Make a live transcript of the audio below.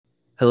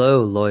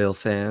Hello, loyal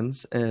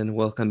fans, and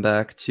welcome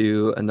back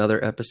to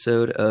another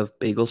episode of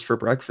Bagels for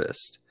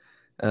Breakfast.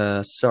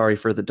 Sorry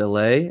for the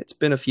delay. It's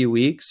been a few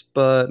weeks,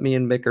 but me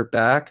and Mick are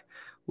back.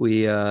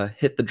 We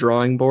hit the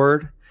drawing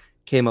board,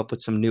 came up with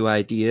some new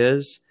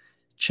ideas,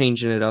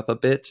 changing it up a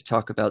bit to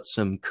talk about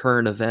some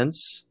current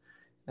events.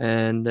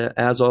 And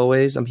as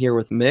always, I'm here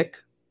with Mick.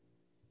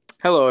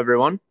 Hello,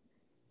 everyone.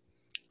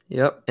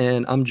 Yep,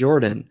 and I'm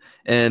Jordan.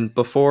 And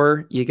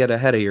before you get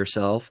ahead of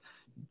yourself,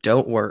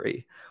 don't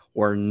worry.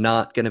 We're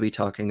not going to be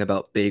talking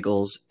about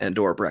bagels and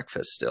or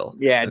breakfast still.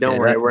 Yeah, don't Okay,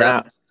 worry. that We're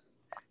that not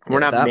we're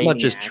yeah, not that much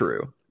is maniacs.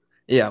 true.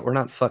 Yeah, we're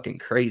not fucking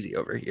crazy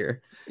over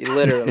here.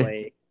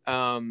 Literally.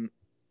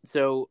 Just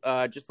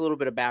a little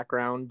bit of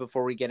background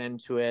before we get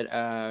into it.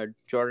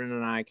 Jordan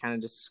and I kind of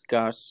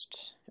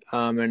discussed,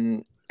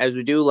 and as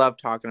we do love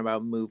talking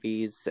about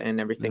movies and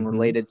everything Hmm.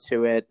 related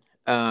to it,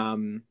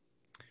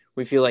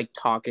 we feel like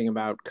talking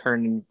about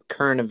current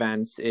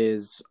events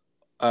is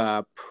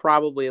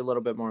probably a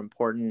little bit more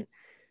important.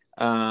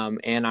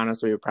 And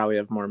honestly, we probably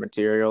have more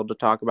material to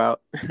talk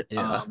about.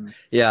 Yeah. um,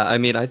 Yeah, I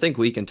mean, I think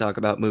we can talk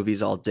about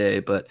movies all day,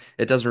 but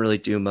it doesn't really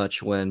do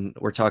much when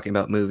we're talking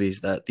about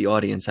movies that the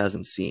audience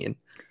hasn't seen. Um,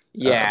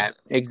 Yeah,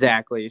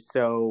 exactly.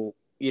 So,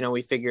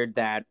 we figured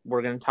that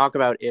we're going to talk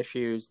about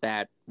issues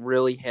that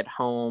really hit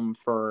home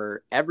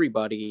for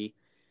everybody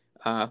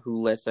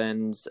who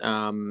listens.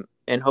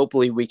 And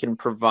hopefully, we can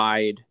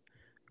provide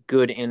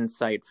good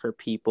insight for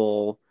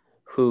people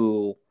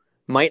who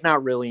might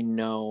not really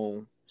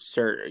know,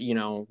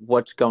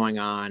 what's going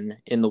on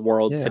in the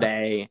world yeah.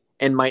 today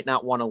and might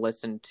not want to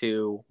listen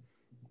to,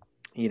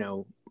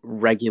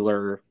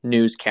 regular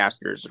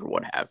newscasters or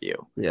what have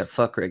you. Yeah,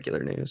 fuck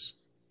regular news.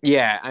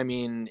 Yeah, I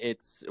mean,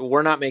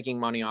 we're not making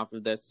money off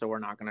of this, so we're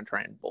not going to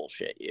try and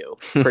bullshit you.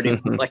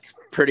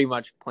 Pretty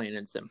much plain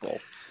and simple.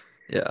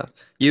 Yeah.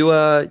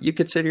 You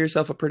consider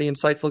yourself a pretty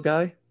insightful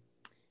guy?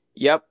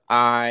 Yep,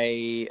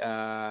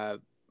 I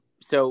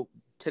so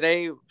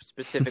today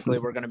specifically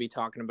we're going to be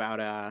talking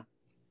about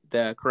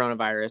the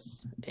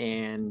coronavirus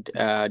and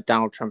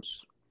Donald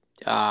Trump's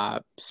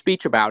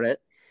speech about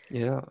it.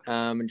 Yeah.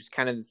 And just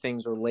kind of the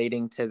things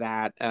relating to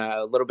that.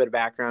 A little bit of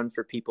background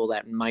for people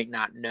that might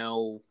not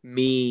know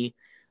me.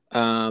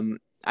 I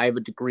have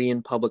a degree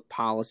in public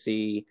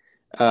policy,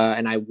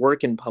 and I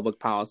work in public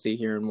policy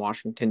here in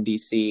Washington,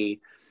 D.C.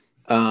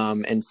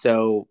 And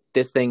so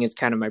this thing is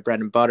kind of my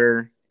bread and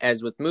butter.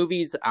 As with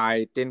movies,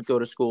 I didn't go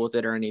to school with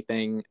it or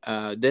anything.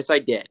 This I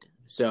did.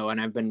 And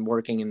I've been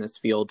working in this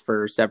field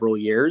for several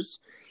years.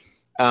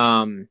 We've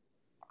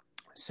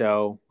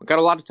got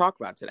a lot to talk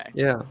about today.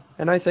 Yeah.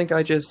 And I think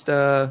I just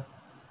as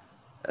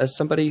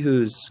somebody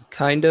who's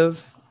kind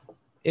of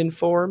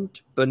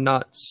informed but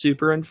not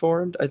super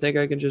informed, I think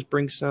I can just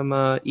bring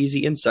some easy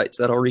insights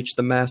that'll reach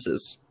the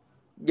masses.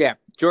 Yeah,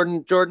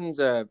 Jordan's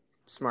a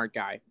smart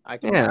guy. I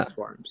can Yeah. vouch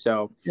for him.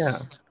 So Yeah.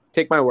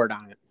 take my word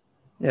on it.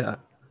 Yeah.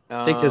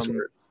 Take his Um,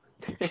 word.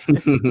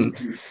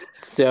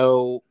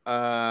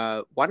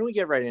 why don't we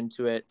get right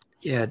into it?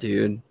 Yeah,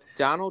 dude.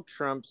 Donald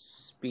Trump's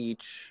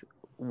speech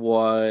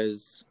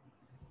was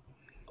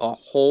a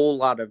whole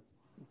lot of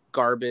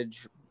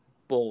garbage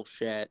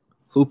bullshit.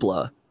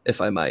 Hoopla,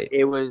 if I might.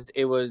 It was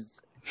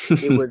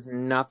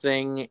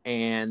nothing,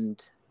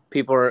 and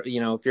people are,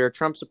 if you're a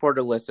Trump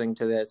supporter listening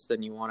to this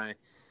and you want to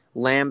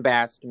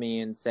lambast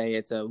me and say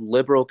it's a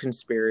liberal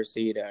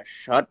conspiracy to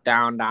shut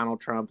down Donald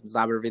Trump and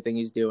stop everything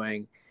he's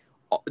doing,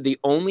 the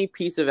only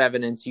piece of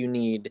evidence you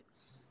need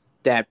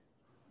that,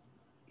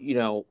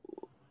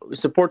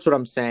 supports what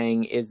I'm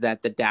saying is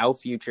that the Dow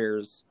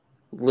futures,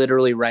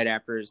 literally right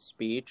after his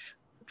speech,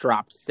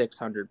 dropped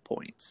 600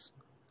 points.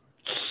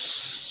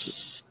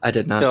 I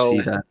did not see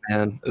So, that,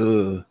 man.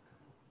 Ugh.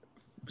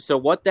 so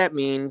what that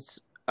means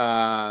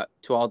to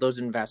all those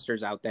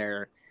investors out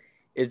there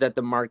is that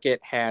the market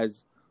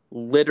has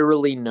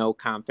literally no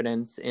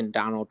confidence in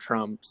Donald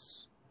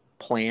Trump's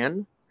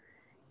plan.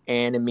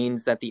 And it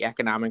means that the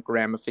economic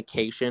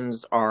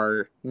ramifications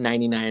are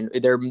 99.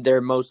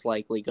 They're most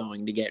likely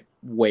going to get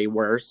way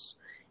worse.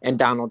 And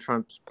Donald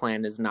Trump's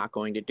plan is not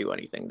going to do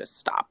anything to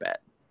stop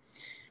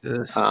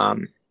it.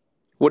 Ugh.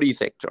 What do you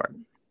think,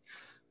 Jordan?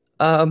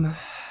 Um,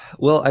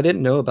 well, I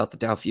didn't know about the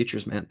Dow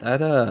futures, man.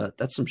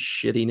 That's some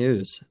shitty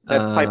news.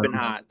 That's piping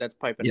hot. That's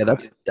piping Yeah,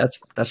 hot.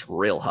 that's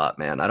real hot,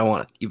 man. I don't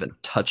want to even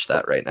touch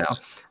that right now.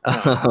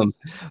 No.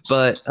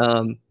 But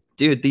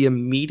dude, the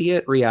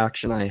immediate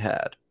reaction I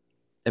had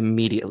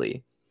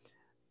immediately,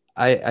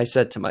 I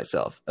said to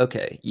myself,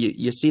 okay,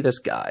 you see this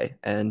guy,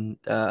 and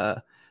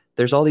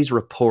there's all these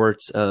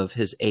reports of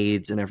his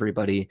aides and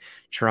everybody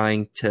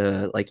trying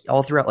to, like,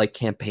 all throughout, like,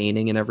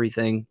 campaigning and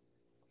everything.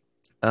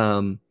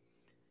 Um,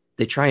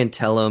 they try and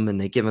tell him, and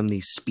they give him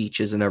these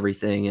speeches and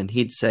everything, and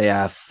he'd say,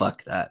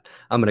 fuck that,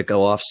 I'm gonna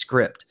go off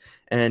script.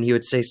 And he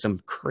would say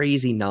some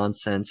crazy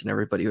nonsense, and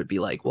everybody would be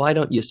like, why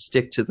don't you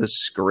stick to the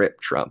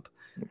script, Trump?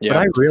 But Yeah.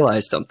 I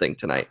realized something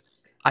tonight.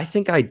 I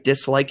think I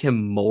dislike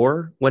him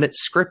more when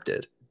it's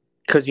scripted.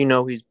 Because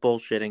he's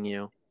bullshitting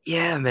you.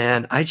 Yeah,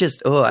 man. I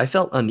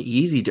felt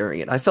uneasy during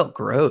it. I felt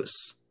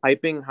gross.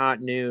 Piping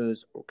hot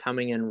news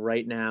coming in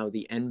right now.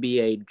 The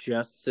NBA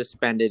just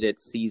suspended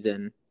its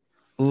season.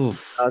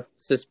 Oof.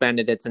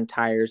 Suspended its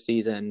entire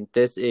season.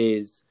 This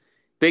is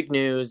big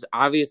news.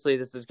 Obviously,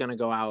 this is going to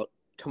go out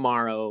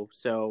tomorrow.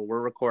 So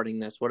we're recording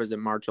this. What is it,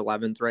 March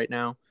 11th right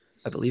now?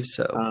 I believe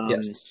so.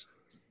 Yes.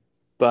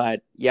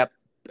 But yep,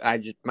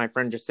 my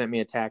friend just sent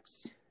me a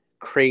text.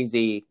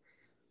 Crazy.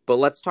 But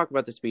let's talk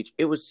about the speech.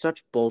 It was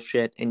such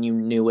bullshit, and you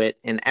knew it,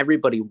 and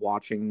everybody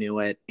watching knew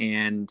it.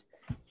 And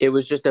it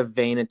was just a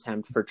vain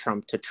attempt for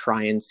Trump to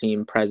try and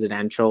seem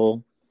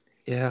presidential.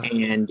 Yeah.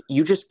 And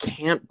you just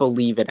can't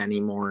believe it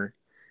anymore.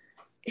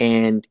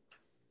 And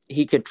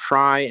he could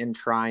try and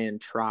try and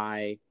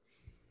try.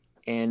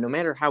 And no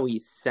matter how he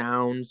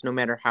sounds, no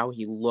matter how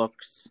he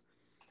looks,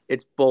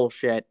 it's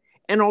bullshit.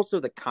 And also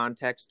the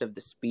context of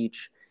the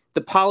speech.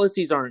 The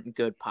policies aren't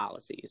good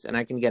policies, and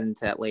I can get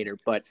into that later.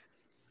 But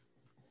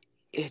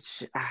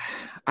it's,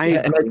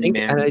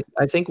 I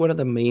think one of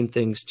the main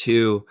things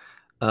too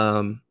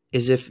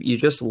is if you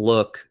just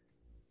look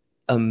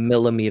a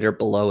millimeter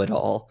below it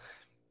all,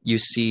 you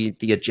see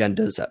the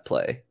agendas at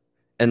play.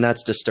 And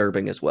that's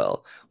disturbing as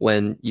well.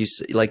 When you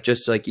see, like,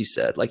 just like you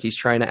said, like he's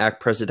trying to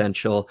act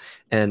presidential.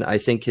 And I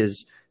think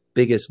his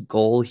biggest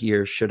goal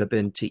here should have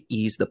been to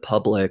ease the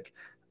public.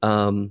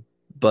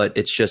 But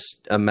it's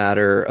just a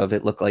matter of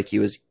it looked like he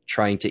was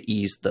trying to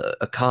ease the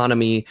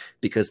economy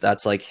because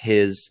that's like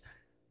his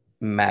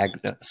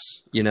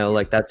Magnus,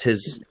 like that's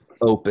his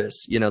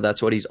opus,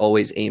 that's what he's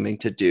always aiming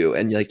to do.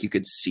 And like you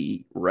could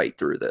see right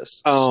through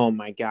this. Oh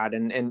my God.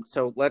 And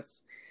so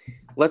let's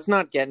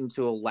not get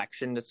into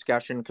election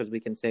discussion because we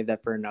can save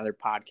that for another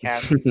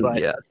podcast.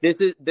 But yeah. This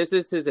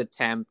is his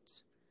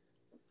attempt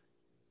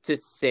to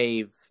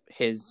save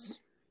his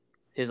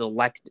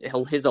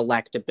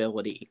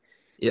electability.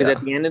 Because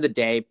at the end of the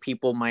day,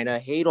 people might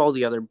hate all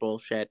the other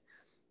bullshit,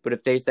 but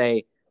if they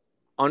say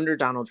under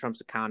Donald Trump's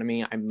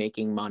economy, I'm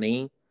making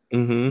money,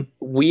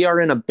 we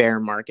are in a bear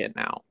market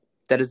now.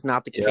 That is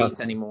not the case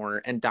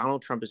anymore. And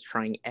Donald Trump is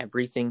trying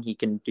everything he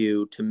can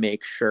do to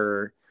make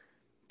sure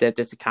that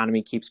this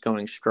economy keeps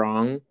going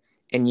strong.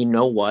 And you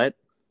know what?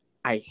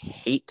 I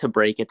hate to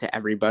break it to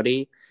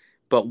everybody,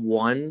 but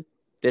one,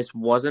 this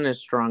wasn't as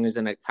strong as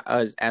an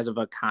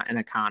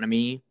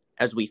economy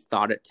as we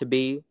thought it to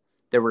be.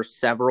 There were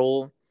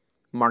several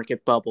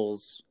market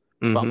bubbles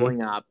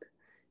bubbling up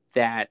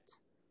that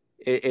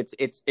it's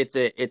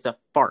a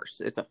farce.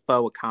 It's a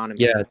faux economy.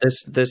 Yeah,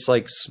 this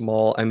like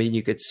small, I mean,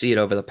 you could see it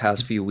over the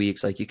past few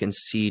weeks. Like you can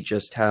see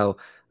just how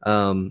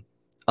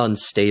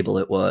unstable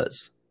it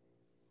was.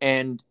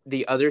 And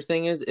the other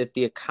thing is, if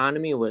the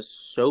economy was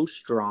so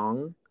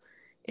strong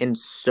and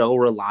so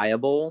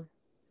reliable,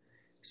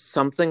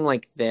 something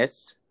like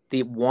this,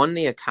 the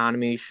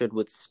economy should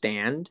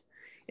withstand,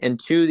 and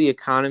two, the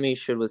economy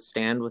should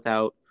withstand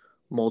without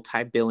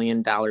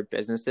multi-billion-dollar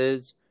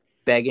businesses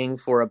begging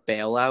for a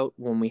bailout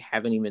when we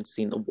haven't even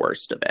seen the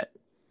worst of it.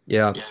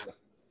 Yeah.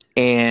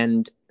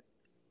 And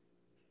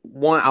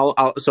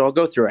I'll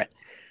go through it.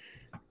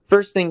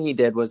 First thing he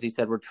did was he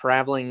said,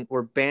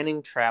 we're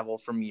banning travel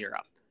from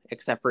Europe,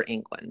 except for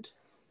England.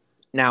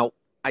 Now,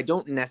 I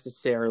don't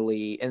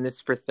necessarily, and this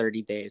is for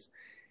 30 days,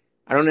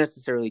 I don't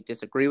necessarily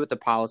disagree with the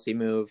policy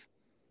move.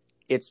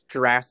 It's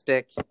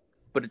drastic,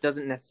 but it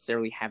doesn't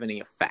necessarily have any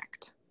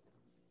effect.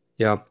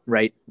 Yeah.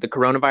 Right? The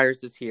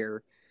coronavirus is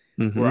here.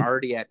 We're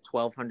already at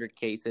 1,200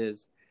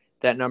 cases.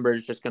 That number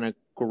is just going to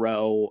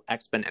grow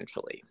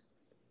exponentially.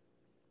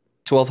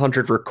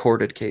 1,200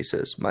 recorded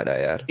cases, might I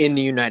add. In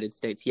the United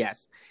States,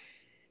 yes.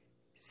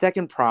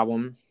 Second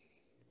proposal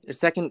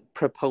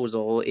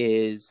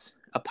is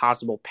a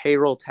possible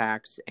payroll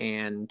tax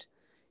and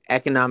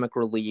economic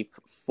relief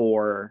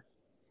for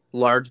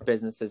large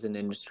businesses and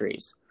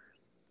industries.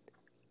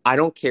 I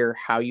don't care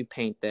how you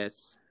paint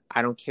this.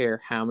 I don't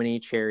care how many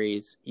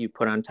cherries you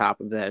put on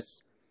top of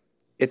this.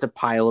 It's a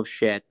pile of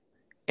shit,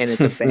 and it's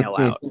a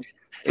bailout.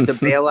 It's a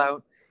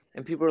bailout,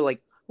 and people are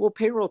like, well,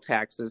 payroll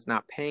taxes,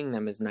 not paying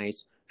them is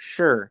nice.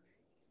 Sure,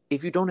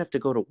 if you don't have to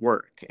go to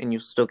work and you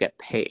still get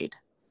paid.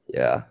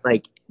 Yeah.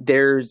 Like,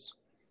 there's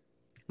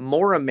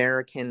more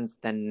Americans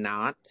than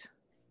not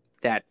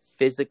that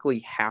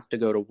physically have to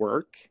go to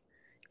work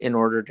in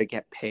order to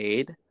get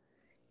paid,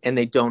 and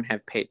they don't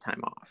have paid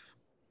time off.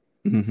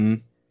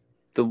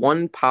 The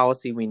one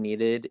policy we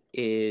needed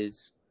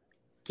is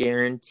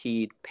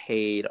guaranteed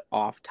paid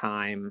off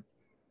time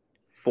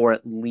for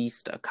at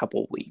least a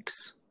couple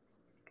weeks.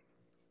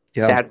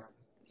 Yeah.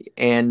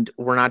 And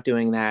we're not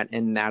doing that,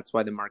 and that's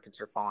why the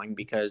markets are falling,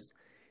 because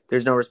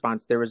there's no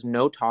response. There was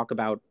no talk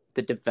about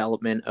the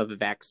development of a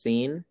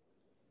vaccine.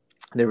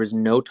 There was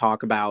no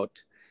talk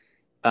about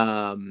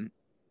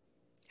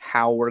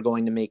how we're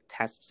going to make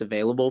tests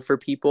available for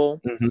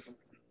people.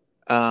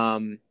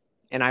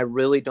 And I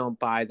really don't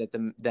buy that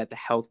the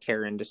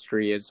healthcare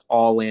industry is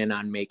all in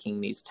on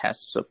making these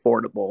tests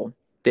affordable.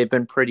 They've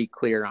been pretty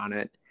clear on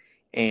it,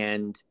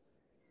 and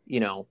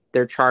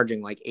they're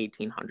charging like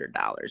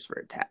 $1,800 for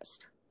a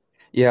test.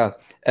 Yeah,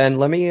 and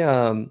let me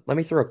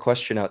throw a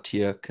question out to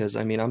you because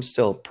I mean I'm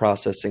still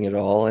processing it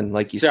all, and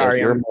like you said, Sorry,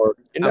 you're more.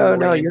 I'm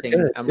No, you're ranting.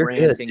 good. I'm You're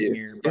good, ranting dude.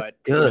 here, You're but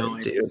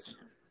good, dude. it's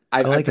I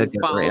I've like a been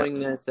good rant. following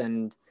this,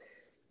 and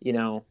you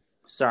know,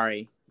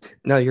 sorry.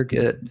 No, you're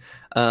good.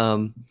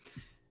 Um,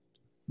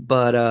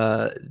 but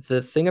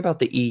the thing about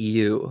the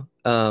EU,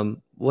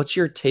 what's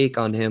your take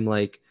on him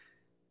like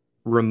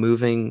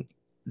removing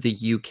the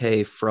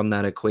UK from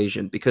that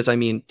equation? Because I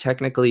mean,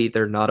 technically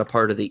they're not a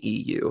part of the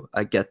EU.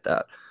 I get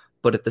that.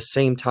 But at the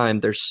same time,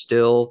 they're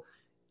still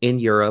in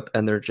Europe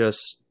and they're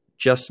just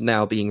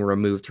now being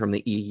removed from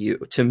the EU.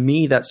 To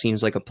me, that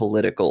seems like a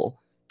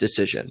political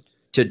decision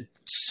to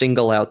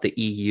single out the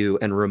EU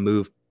and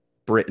remove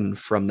Britain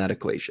from that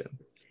equation,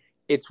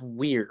 It's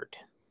weird.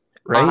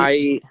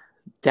 right? I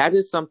that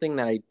is something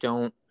that I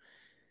don't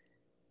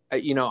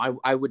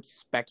I would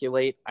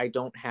speculate. I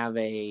don't have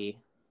a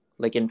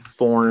like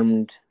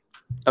informed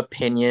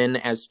opinion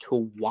as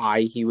to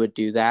why he would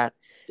do that.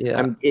 Yeah.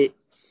 I'm it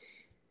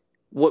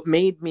What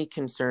made me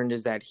concerned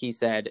is that he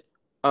said,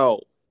 "Oh,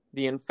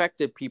 the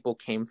infected people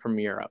came from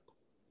Europe."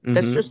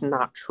 That's Hmm. just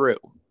not true.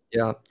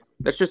 Yeah.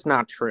 That's just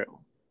not true.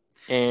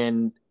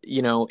 And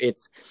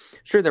it's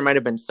sure there might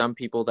have been some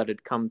people that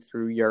had come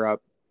through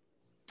Europe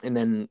and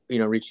then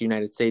reached the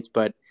United States,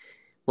 but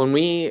when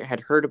we had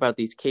heard about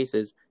these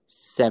cases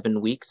 7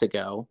 weeks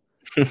ago,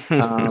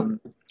 um,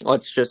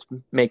 let's just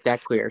make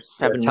that clear.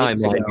 Yeah, 7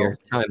 weeks ago,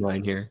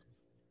 timeline here.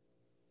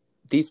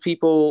 these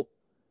people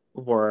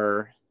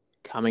were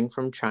coming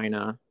from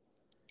China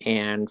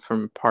and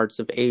from parts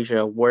of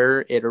Asia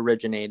where it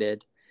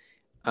originated.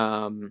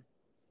 Um,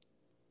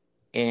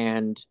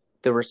 and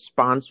the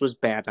response was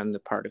bad on the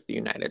part of the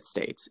United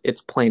States.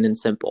 It's plain and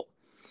simple.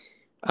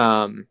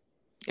 Um,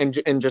 and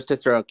just to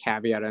throw a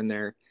caveat in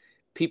there,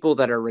 people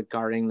that are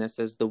regarding this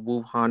as the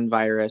Wuhan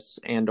virus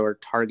and or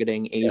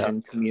targeting Yeah.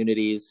 Asian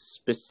communities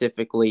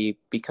specifically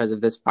because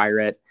of this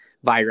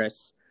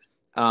virus,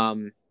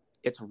 um,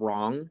 it's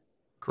wrong, it's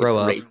Grow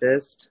up.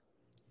 racist,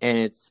 and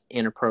it's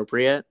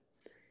inappropriate,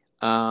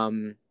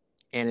 um,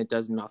 and it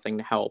does nothing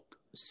to help.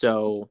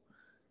 So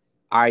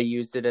I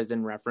used it as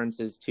in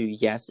references to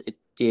yes, it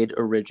did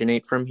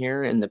originate from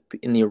here, and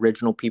in the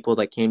original people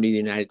that came to the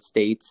United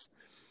States,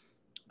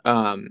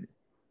 um,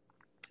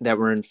 that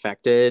were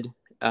infected,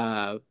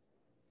 uh,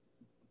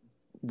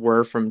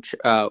 were from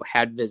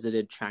had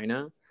visited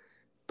China,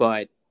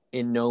 but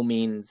in no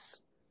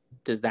means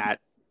does that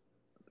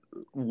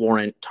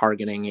warrant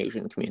targeting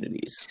Asian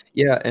communities.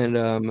 Yeah,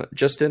 and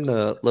just in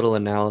the little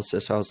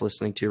analysis I was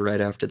listening to right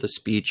after the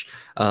speech,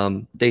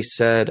 they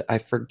said, I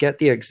forget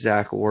the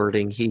exact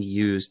wording he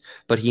used,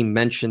 but he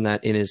mentioned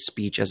that in his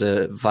speech as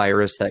a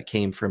virus that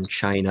came from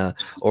China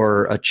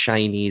or a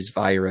Chinese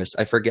virus.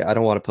 I forget, I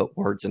don't want to put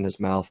words in his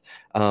mouth,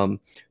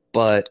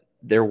 but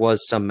there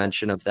was some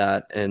mention of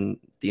that, and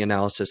the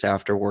analysis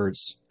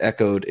afterwards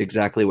echoed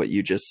exactly what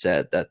you just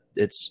said, that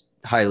it's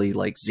highly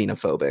like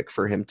xenophobic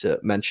for him to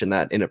mention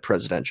that in a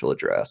presidential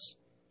address.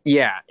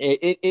 Yeah,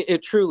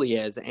 it truly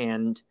is,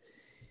 and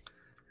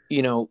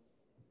you know,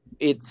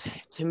 it's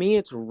to me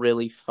it's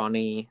really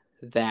funny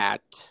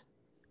that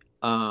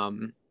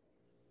um,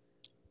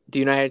 the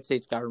United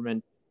States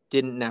government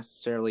didn't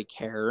necessarily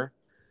care.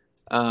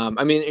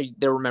 I mean,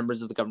 there were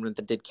members of the government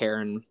that did care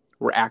and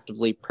were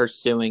actively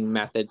pursuing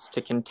methods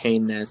to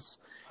contain this.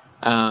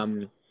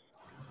 Um,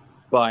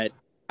 but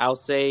I'll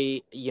just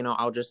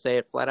say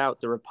it flat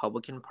out: the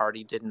Republican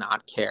Party did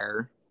not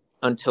care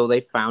until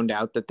they found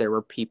out that there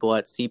were people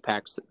at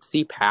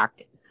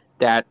CPAC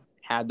that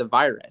had the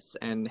virus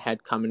and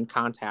had come in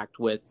contact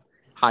with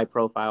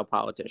high-profile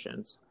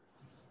politicians.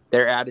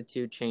 Their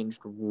attitude changed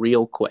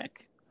real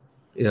quick,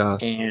 Yeah.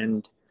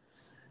 and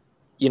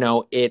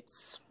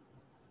it's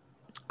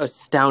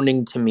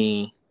astounding to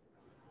me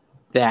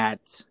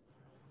that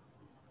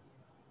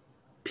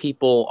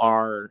people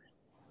are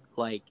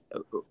like,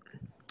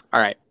 all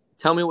right,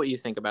 tell me what you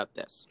think about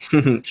this.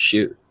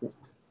 Shoot.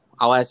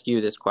 I'll ask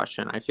you this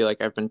question. I feel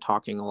like I've been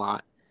talking a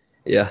lot.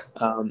 Yeah.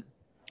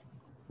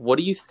 What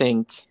do you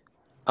think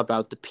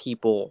about the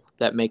people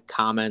that make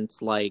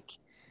comments like,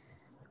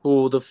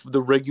 "Oh,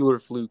 the regular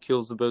flu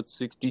kills about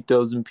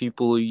 60,000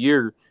 people a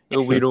year,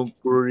 and we don't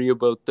worry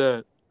about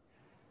that"?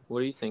 What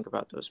do you think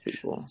about those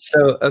people?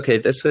 So, okay,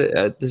 this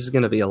is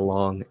going to be a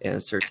long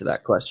answer to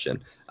that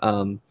question,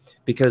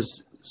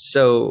 because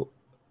so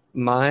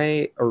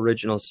my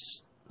original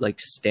like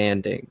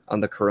standing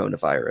on the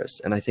coronavirus,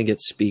 and I think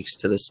it speaks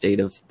to the state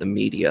of the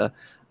media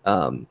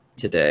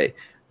today,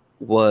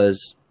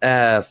 was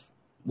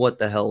what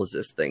the hell is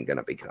this thing going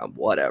to become?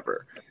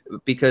 Whatever,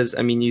 because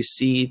I mean, you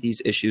see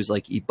these issues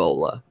like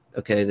Ebola.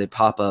 Okay, they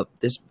pop up.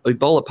 This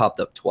Ebola popped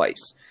up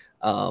twice,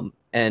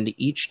 and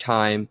each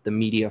time the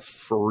media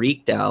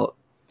freaked out.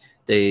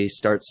 They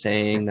start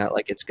saying that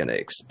like it's going to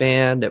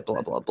expand and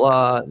blah blah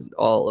blah, and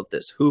all of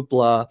this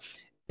hoopla.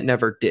 It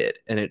never did,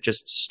 and it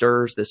just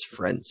stirs this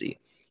frenzy,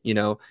 you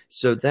know.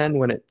 So then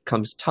when it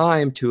comes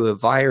time to a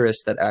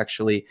virus that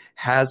actually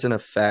has an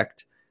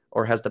effect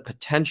or has the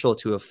potential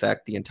to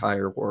affect the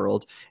entire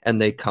world, and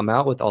they come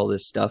out with all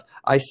this stuff,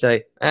 I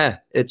say,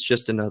 it's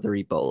just another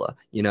Ebola.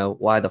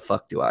 Why the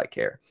fuck do I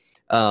care?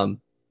 And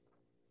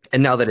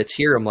now that it's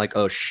here, I'm like,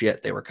 oh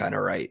shit, they were kind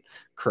of right.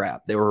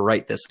 Crap, they were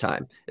right this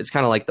time. It's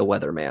kind of like the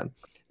weatherman.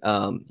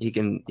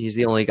 He's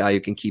the only guy who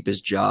can keep his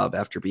job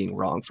after being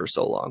wrong for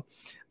so long.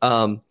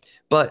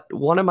 But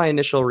one of my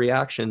initial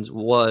reactions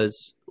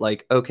was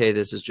like, okay,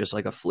 this is just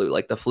like a flu.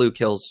 Like the flu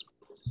kills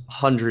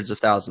hundreds of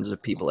thousands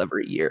of people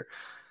every year.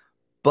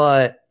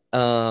 But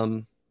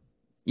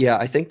yeah,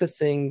 I think the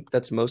thing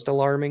that's most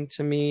alarming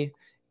to me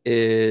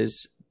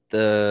is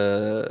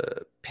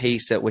the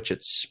pace at which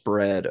it's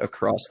spread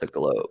across the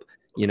globe.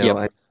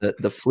 Yep.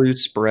 The flu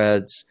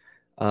spreads,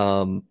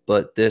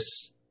 but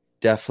this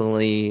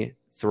definitely,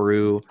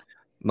 through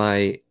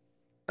my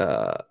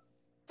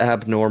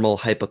abnormal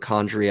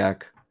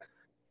hypochondriac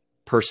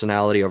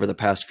personality over the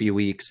past few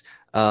weeks,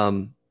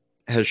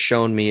 has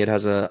shown me it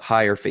has a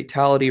higher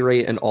fatality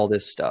rate and all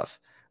this stuff.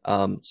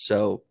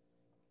 So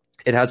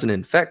it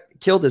hasn't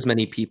killed as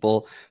many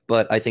people,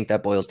 but I think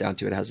that boils down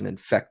to it hasn't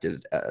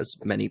infected as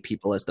many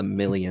people as the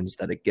millions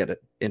that get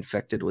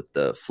infected with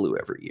the flu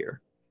every year.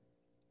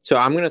 So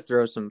I'm going to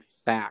throw some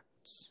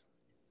facts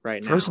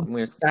right now. I'm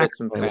going to spit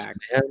some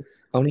facts. Man.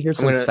 I want to hear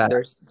some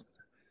facts. They're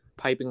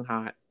piping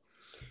hot.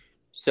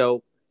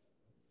 So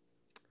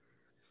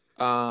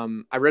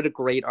I read a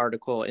great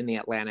article in The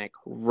Atlantic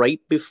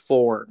right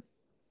before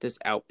this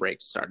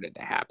outbreak started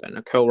to happen.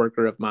 A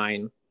coworker of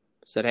mine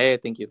said, hey, I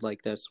think you'd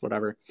like this,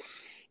 whatever.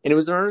 And it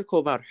was an article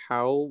about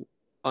how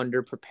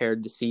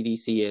underprepared the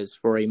CDC is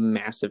for a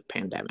massive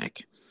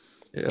pandemic.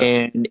 Yeah.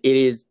 And it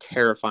is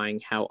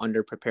terrifying how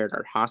underprepared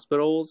our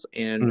hospitals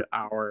and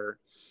our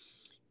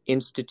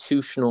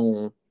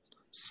institutional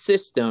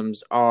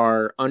systems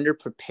are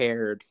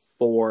underprepared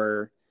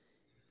for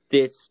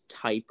this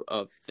type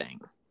of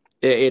thing.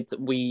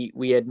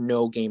 We had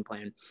no game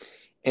plan.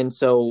 And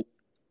so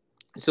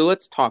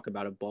let's talk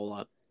about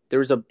Ebola. There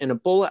was an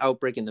Ebola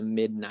outbreak in the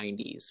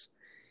mid-90s.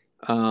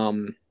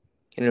 And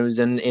it was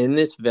in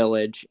this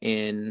village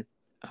in,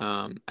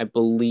 I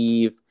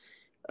believe,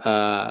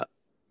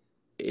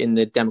 in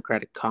the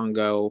Democratic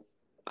Congo.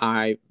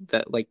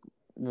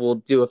 We'll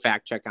do a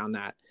fact check on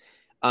that.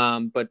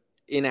 But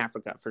in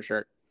Africa for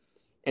sure.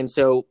 And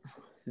so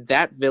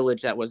that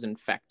village that was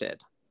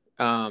infected,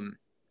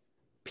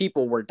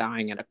 people were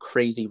dying at a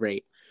crazy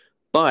rate,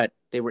 but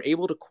they were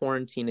able to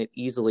quarantine it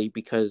easily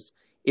because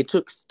it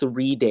took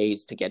 3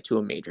 days to get to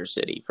a major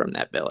city from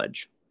that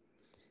village.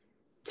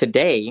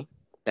 Today,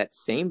 that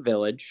same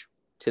village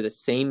to the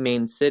same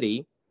main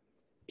city,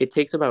 it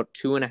takes about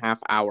 2.5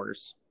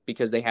 hours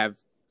because they have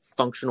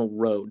functional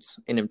roads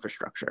and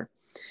infrastructure.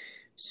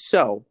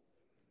 So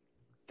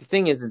the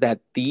thing is that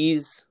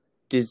these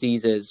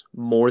diseases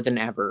more than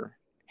ever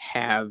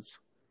have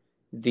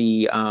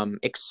the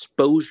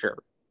exposure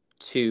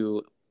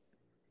to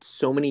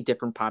so many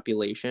different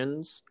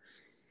populations,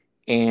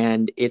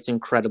 and it's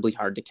incredibly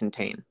hard to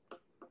contain.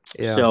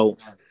 Yeah. So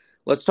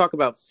let's talk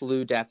about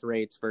flu death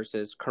rates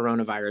versus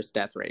coronavirus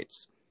death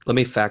rates. Let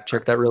me fact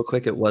check that real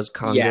quick. It was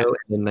Congo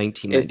in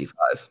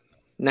 1995.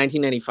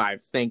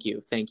 1995. Thank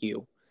you.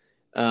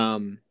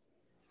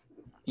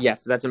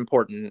 Yes, that's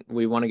important.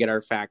 We want to get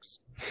our facts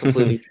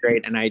completely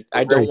straight, and I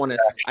don't want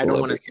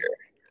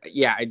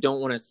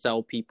to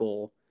sell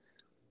people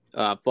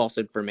false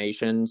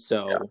information.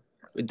 So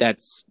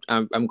that's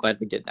I'm glad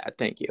we did that.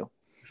 Thank you.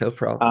 No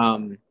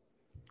problem.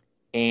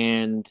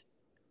 And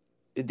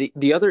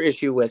the other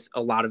issue with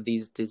a lot of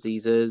these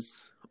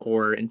diseases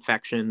or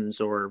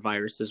infections or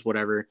viruses,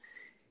 whatever,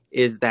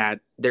 is that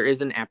there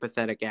is an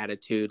apathetic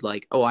attitude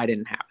like, oh, I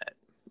didn't have it,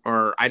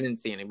 or I didn't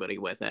see anybody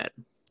with it.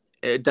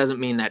 It doesn't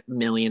mean that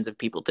millions of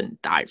people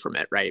didn't die from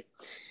it, right?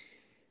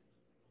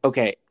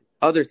 Okay,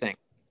 other thing.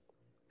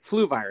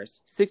 Flu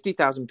virus,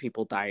 60,000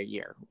 people die a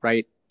year,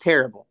 right?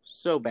 Terrible,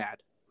 so bad.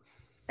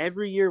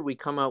 Every year we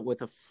come out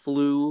with a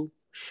flu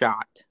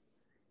shot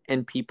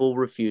and people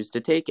refuse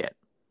to take it.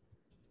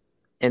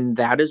 And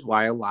that is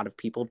why a lot of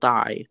people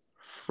die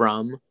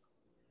from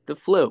the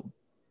flu.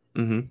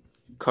 Mm-hmm.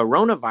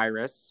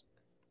 Coronavirus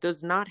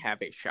does not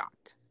have a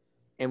shot.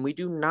 And we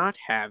do not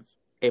have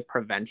a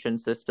prevention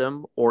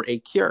system or a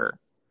cure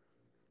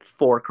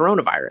for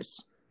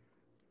coronavirus.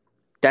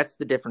 That's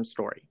the different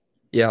story.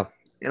 Yeah.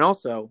 And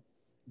also,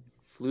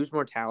 flu's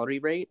mortality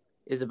rate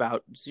is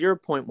about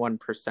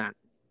 0.1%.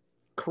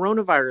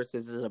 Coronavirus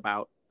is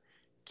about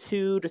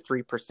 2 to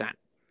 3%.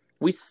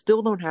 We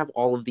still don't have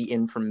all of the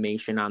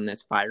information on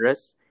this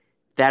virus.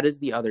 That is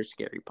the other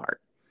scary part.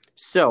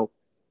 So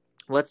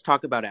let's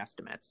talk about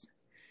estimates.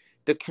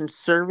 The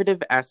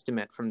conservative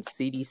estimate from the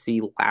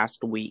CDC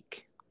last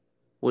week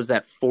was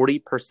that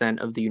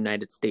 40% of the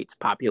United States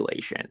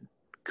population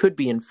could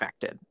be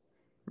infected,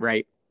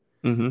 right?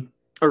 Mm-hmm.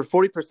 Or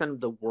 40% of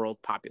the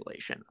world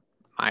population.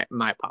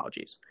 My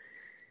apologies.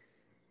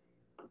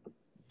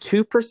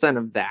 2%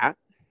 of that,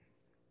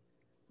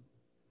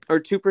 or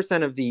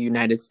 2% of the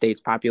United States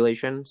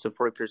population, so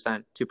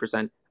 40%,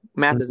 2%.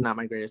 Math is not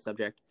my greatest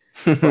subject.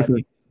 But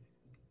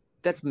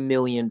that's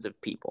millions of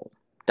people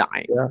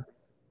dying. Yeah.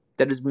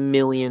 That is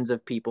millions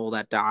of people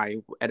that die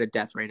at a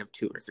death rate of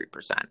 2 or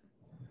 3%.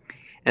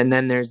 And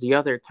then there's the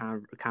other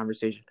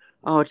conversation.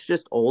 Oh, it's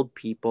just old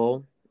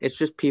people. It's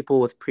just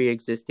people with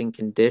pre-existing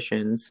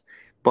conditions,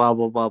 blah,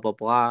 blah, blah, blah,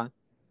 blah.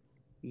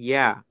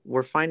 Yeah,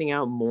 we're finding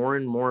out more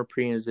and more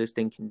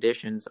pre-existing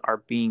conditions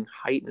are being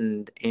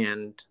heightened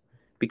and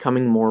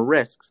becoming more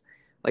risks.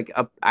 Like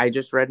I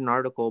just read an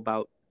article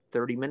about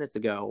 30 minutes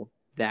ago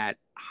that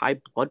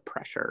high blood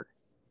pressure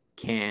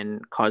can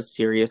cause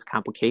serious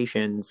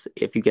complications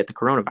if you get the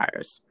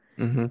coronavirus.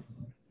 Mm-hmm.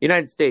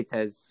 United States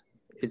is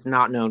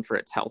not known for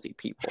its healthy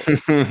people.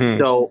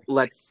 So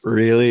let's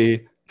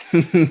really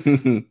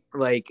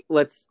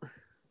let's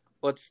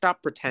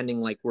stop pretending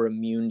like we're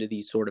immune to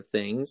these sort of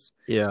things.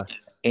 Yeah.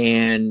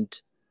 And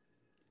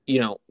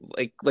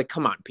like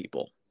come on,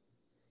 people.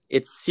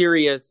 It's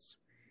serious.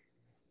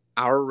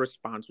 Our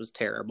response was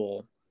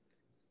terrible.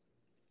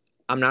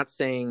 I'm not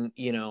saying,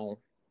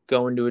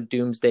 go into a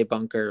doomsday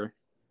bunker,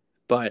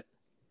 but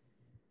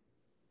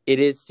it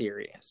is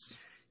serious.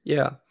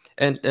 Yeah.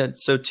 And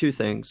so two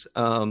things.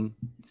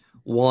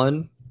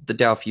 One, the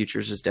Dow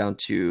futures is down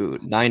to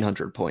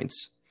 900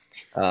 points.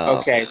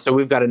 Okay, so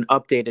we've got an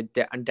updated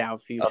Dow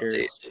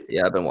futures.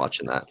 Yeah, I've been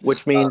watching that.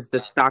 Which means the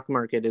stock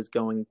market is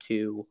going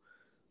to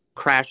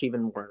crash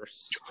even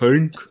worse.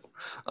 Tank.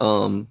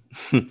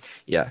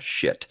 Yeah,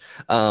 shit.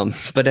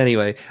 But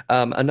anyway,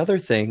 another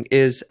thing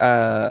is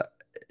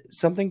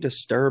something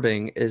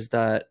disturbing is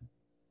that,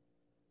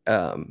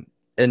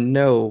 and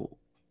no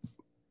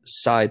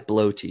side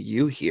blow to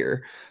you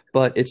here,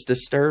 but it's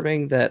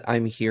disturbing that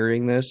I'm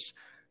hearing this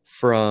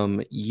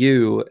from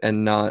you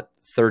and not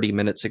 30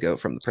 minutes ago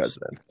from the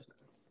president.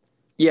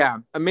 Yeah,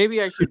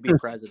 maybe I should be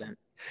president.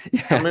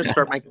 Yeah. I'm going to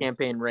start my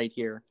campaign right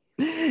here.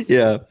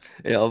 Yeah,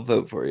 I'll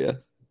vote for you.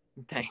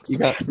 Thanks. You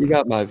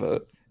got my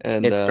vote.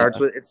 And it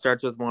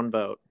starts with one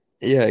vote.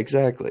 Yeah,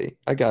 exactly.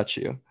 I got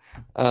you.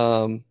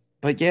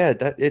 But yeah,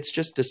 it's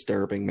just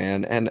disturbing,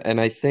 man. And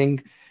I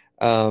think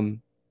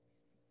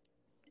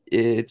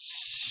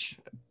it's,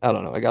 I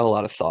don't know. I got a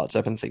lot of thoughts.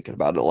 I've been thinking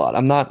about it a lot.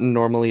 I'm not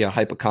normally a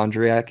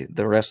hypochondriac.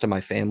 The rest of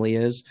my family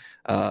is,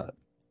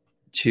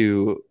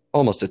 to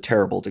almost a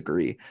terrible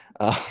degree.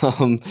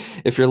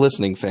 If you're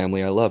listening,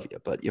 family, I love you,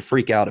 but you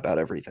freak out about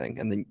everything,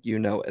 and then you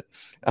know it.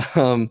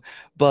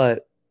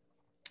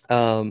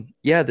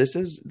 Yeah, this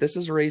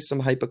has raised some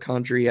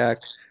hypochondriac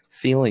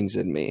feelings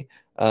in me,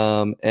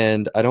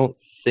 and I don't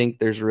think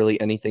there's really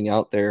anything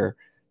out there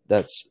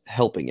that's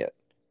helping it.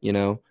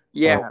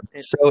 Yeah.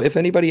 So if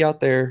anybody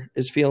out there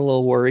is feeling a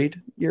little worried,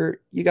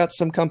 you got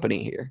some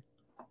company here.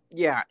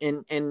 Yeah,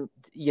 and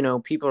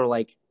people are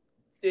like,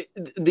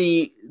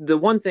 the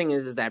one thing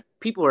is that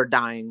people are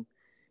dying,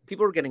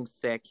 people are getting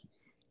sick,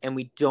 and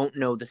we don't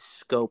know the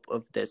scope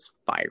of this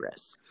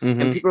virus.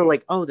 Mm-hmm. And people are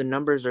like, oh, the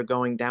numbers are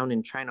going down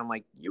in China. I'm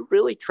like, you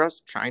really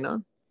trust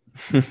China?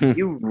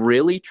 You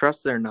really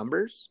trust their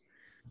numbers?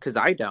 Because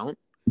I don't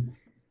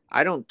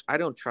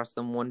trust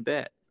them one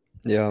bit.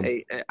 Yeah,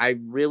 I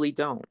really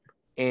don't.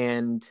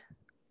 And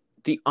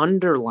the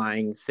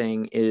underlying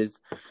thing is,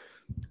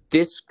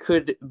 this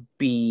could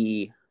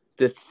be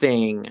the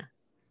thing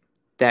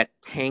that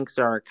tanks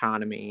our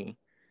economy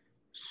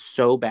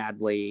so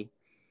badly.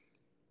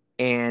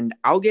 And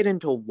I'll get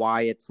into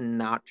why it's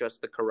not just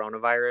the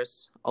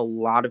coronavirus. A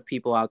lot of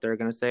people out there are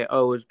going to say,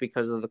 oh, it's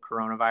because of the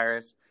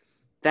coronavirus.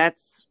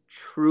 That's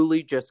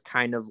truly just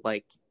kind of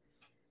like,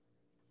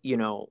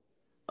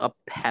 a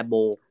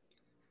pebble.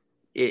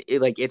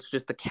 It's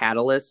just the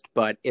catalyst,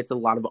 but it's a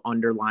lot of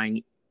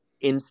underlying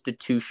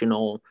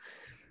institutional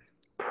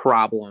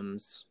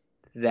problems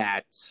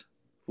that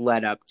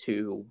led up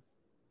to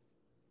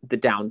the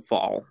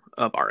downfall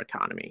of our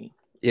economy.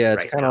 Yeah,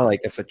 it's kind of like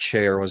if a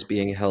chair was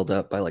being held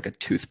up by like a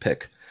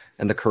toothpick,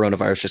 and the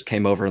coronavirus just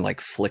came over and like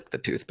flicked the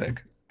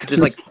toothpick,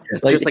 just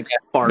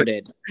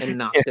farted and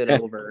knocked it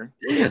over.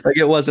 Like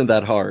it wasn't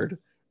that hard.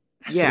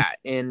 Yeah,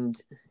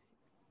 and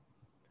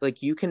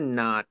like you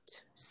cannot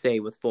say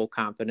with full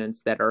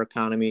confidence that our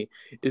economy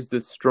is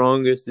the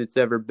strongest it's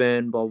ever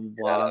been, blah blah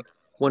blah,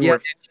 when we're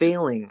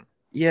failing.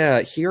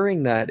 Yeah,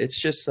 hearing that, it's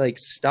just like,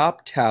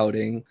 stop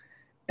touting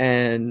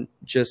and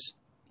just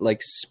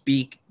like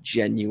speak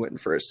genuine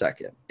for a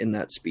second in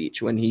that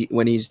speech when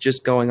he's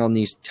just going on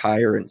these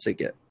tirades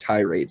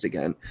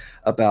again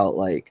about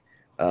like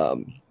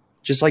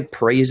just like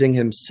praising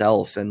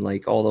himself and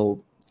like all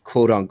the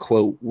quote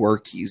unquote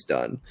work he's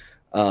done.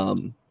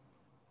 And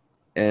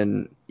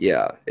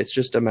yeah, it's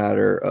just a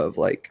matter of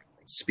like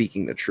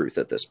speaking the truth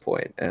at this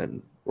point,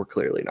 and we're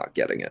clearly not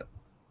getting it.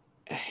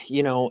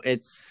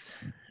 It's,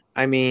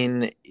 I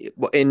mean,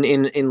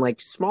 in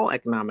like small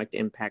economic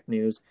impact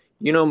news,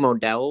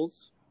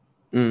 Modell's,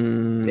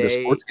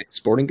 the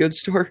sporting goods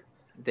store,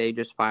 they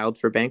just filed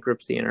for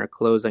bankruptcy and are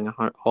closing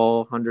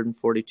all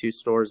 142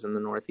 stores in the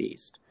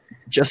Northeast.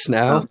 Just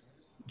now?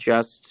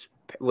 Just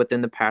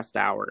within the past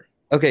hour.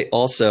 Okay,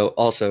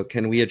 also,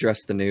 can we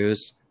address the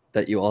news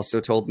that you also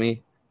told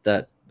me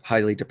that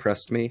highly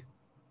depressed me?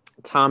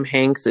 Tom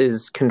Hanks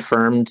is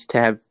confirmed to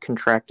have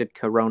contracted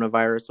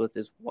coronavirus with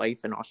his wife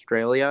in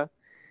Australia.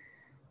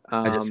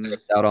 I just Um,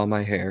 flipped out all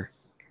my hair.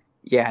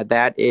 yeah,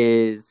 that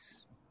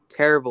is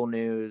terrible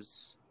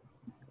news.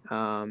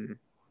 Um,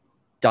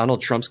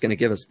 Donald Trump's going to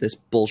give us this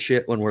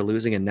bullshit when we're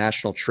losing a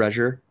national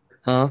treasure,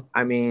 huh?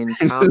 I mean,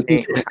 Tom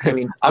Hanks. I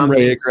mean, I'm Tom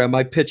ready to Hanks. grab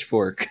my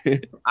pitchfork.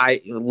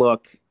 I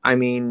look. I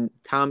mean,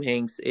 Tom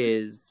Hanks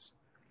is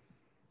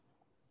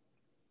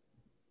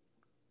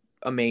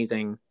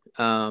amazing.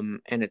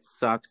 And it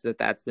sucks that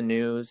that's the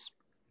news.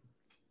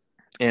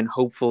 And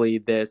hopefully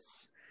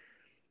this,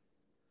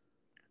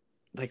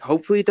 like,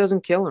 hopefully it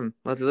doesn't kill him.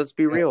 Let's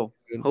be Yeah, real.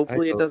 dude, I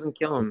Hopefully it hope doesn't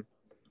kill him.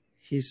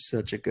 he's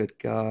such a good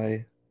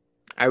guy.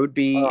 I would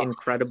be Oh.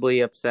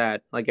 incredibly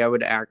upset. Like I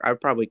would act. I'd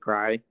probably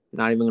cry.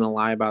 Not even gonna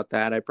lie about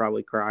that. I'd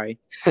probably cry.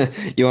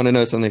 You want to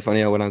know something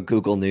funny? I went on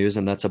Google News,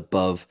 and that's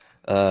above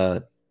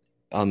on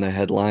the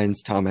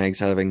headlines. Tom Hanks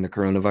having the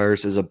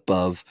coronavirus is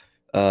above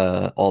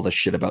all the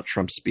shit about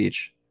Trump's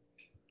speech.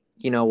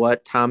 You know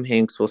what? Tom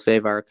Hanks will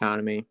save our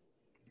economy.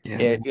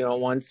 Yeah,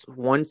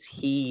 Once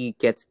he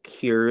gets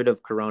cured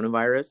of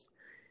coronavirus,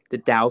 the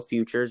Dow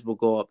futures will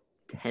go up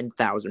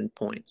 10,000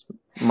 points.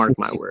 Mark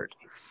my word.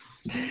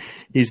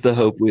 he's the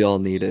hope we all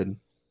needed.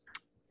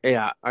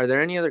 Yeah. Are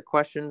there any other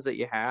questions that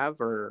you have,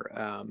 or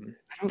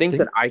things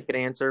that I could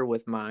answer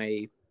with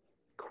my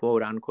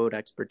quote unquote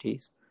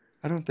expertise?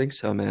 I don't think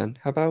so, man.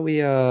 How about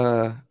we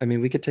I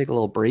mean we could take a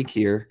little break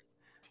here.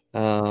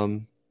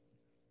 Um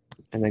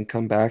and then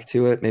come back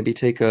to it. Maybe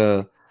take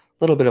a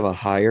little bit of a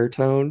higher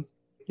tone,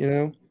 you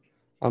know?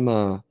 I'm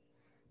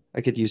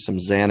I could use some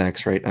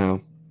Xanax right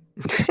now.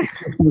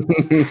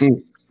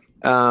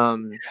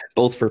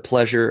 Both for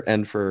pleasure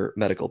and for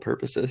medical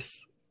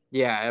purposes.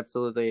 Yeah,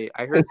 absolutely.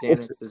 I heard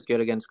Xanax is good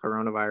against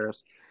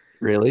coronavirus.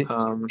 Really?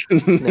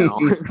 No.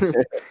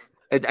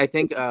 I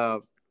think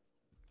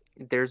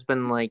there's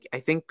been like, I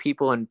think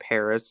people in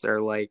Paris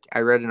are like, I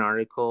read an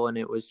article and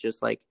it was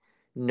just like,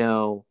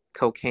 no,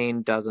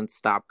 cocaine doesn't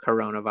stop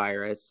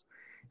coronavirus.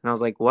 And I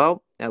was like,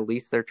 well, at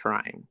least they're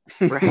trying,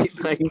 right?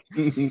 Like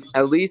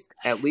at least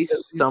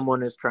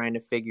someone is trying to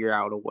figure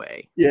out a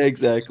way. Yeah,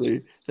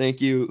 exactly. Thank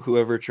you,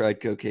 whoever tried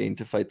cocaine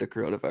to fight the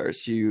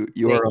coronavirus.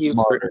 You are a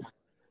martyr.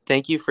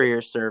 Thank you for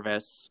your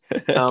service.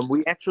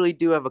 We actually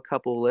do have a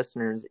couple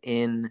listeners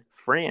in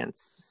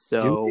France,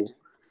 so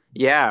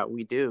yeah,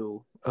 we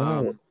do.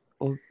 Well,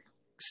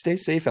 stay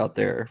safe out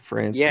there,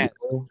 France. Yeah,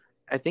 people.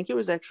 I think it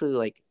was actually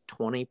like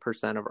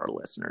 20% of our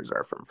listeners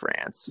are from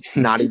France.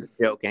 Not even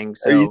joking.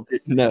 So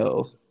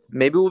no,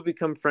 maybe we'll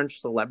become French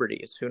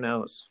celebrities. Who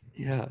knows?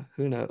 Yeah,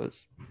 who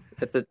knows?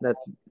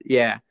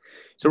 Yeah.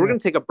 So we're gonna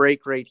take a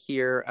break right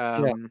here.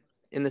 Yeah.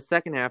 In the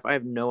second half, I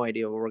have no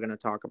idea what we're gonna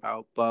talk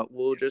about, but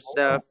we'll just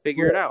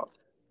figure it out.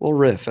 We'll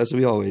riff as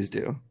we always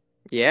do.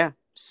 Yeah.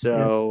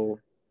 So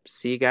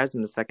see you guys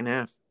in the second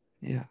half.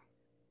 Yeah.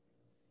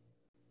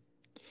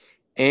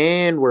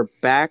 And we're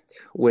back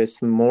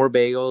with more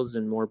bagels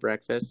and more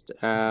breakfast.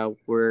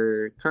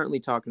 We're currently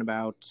talking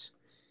about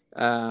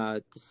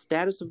the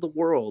status of the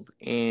world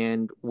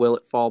and will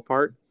it fall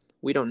apart?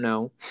 We don't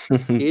know.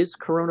 Is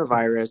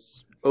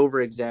coronavirus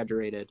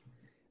over-exaggerated?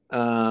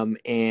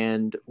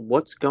 And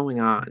what's going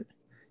on?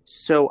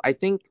 So I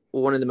think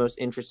one of the most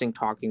interesting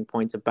talking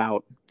points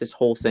about this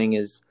whole thing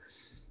is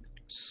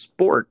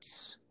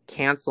sports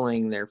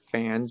canceling their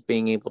fans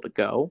being able to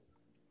go.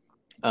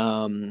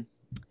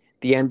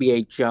 The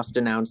NBA just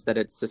announced that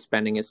it's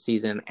suspending a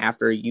season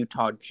after a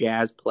Utah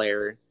Jazz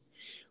player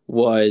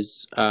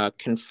was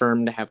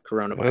confirmed to have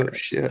coronavirus. Oh,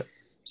 shit.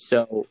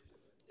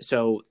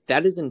 So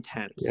that is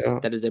intense. Yeah.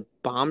 That is a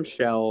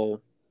bombshell,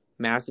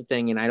 massive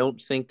thing, and I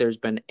don't think there's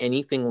been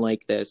anything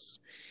like this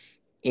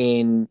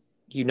in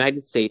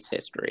United States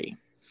history.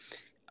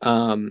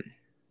 And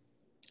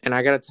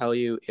I got to tell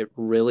you, it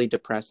really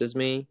depresses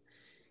me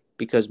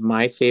because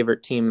my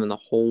favorite team in the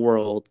whole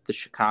world, the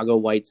Chicago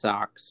White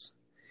Sox,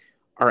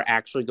 are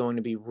actually going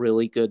to be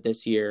really good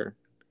this year.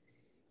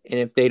 And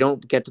if they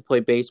don't get to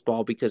play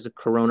baseball because of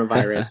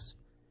coronavirus,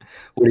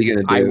 what are you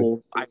going to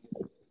do?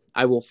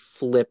 I will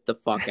flip the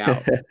fuck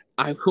out.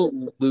 I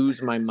will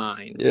lose my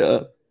mind. Yeah.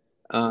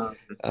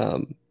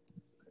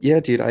 Yeah,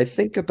 dude, I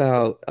think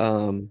about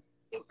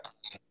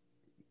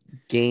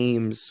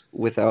games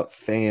without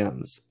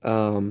fans.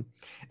 And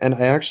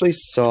I actually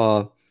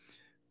saw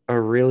a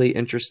really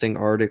interesting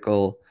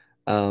article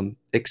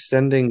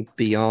extending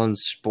beyond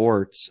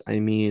sports. I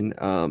mean,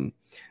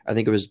 I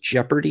think it was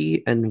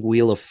Jeopardy and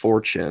Wheel of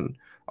Fortune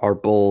are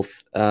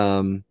both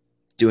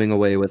doing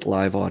away with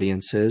live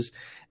audiences.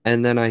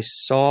 And then I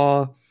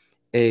saw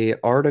a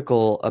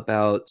article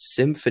about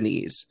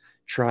symphonies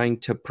trying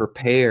to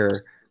prepare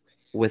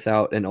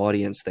without an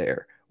audience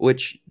there,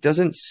 which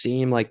doesn't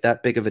seem like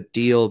that big of a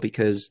deal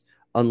because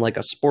unlike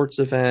a sports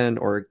event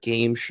or a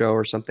game show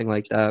or something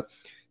like that,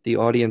 the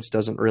audience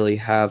doesn't really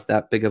have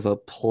that big of a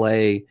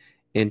play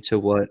into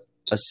what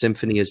a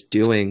symphony is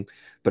doing.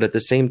 But at the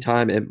same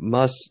time, it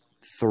must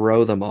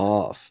throw them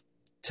off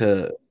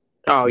to,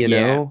 you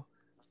know?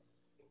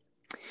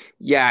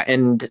 Yeah,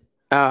 and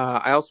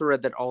I also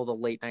read that all the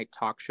late night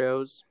talk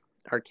shows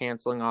are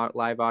canceling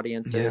live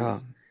audiences. Yeah.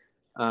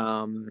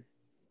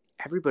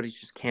 Everybody's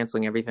just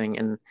canceling everything.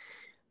 And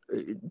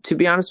to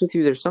be honest with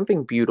you, there's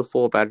something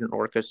beautiful about an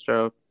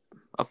orchestra,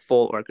 a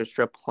full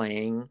orchestra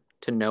playing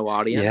to no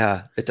audience.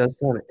 Yeah, it does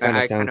kind of I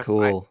kind sound of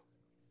cool.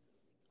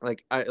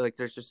 I like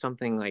there's just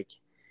something like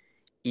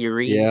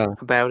eerie Yeah,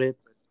 about it.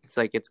 It's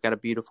like it's got a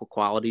beautiful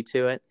quality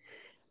to it.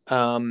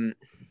 Um,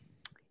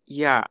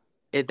 yeah,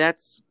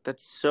 that's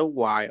so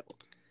wild.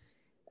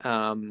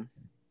 Um,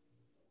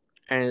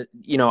 and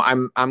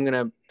I'm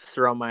gonna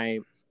throw my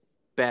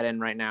bet in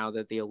right now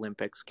that the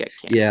Olympics get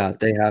yeah, canceled.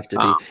 they have to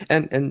be.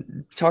 Um,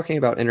 And talking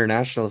about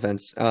international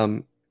events,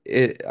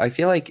 I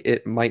feel like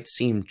it might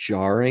seem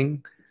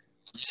jarring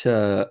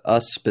to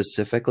us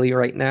specifically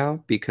right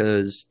now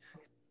because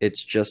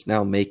it's just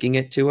now making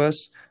it to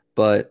us.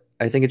 But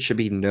I think it should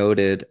be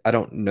noted. I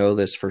don't know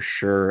this for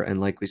sure, and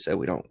like we said,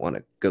 we don't want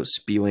to go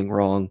spewing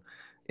wrong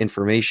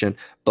information,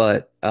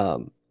 but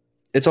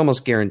it's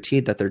almost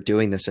guaranteed that they're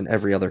doing this in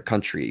every other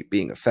country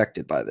being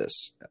affected by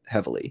this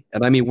heavily.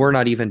 And I mean, we're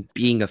not even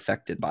being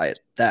affected by it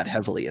that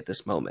heavily at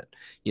this moment,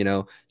 you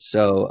know?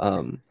 So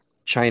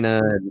China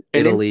and and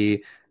in,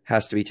 Italy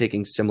has to be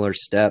taking similar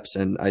steps.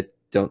 And I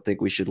don't think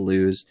we should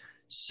lose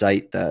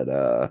sight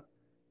that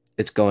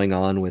it's going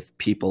on with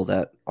people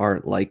that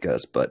aren't like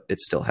us, but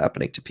it's still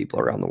happening to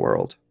people around the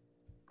world.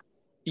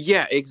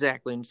 yeah,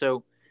 exactly. And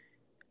so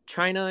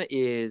China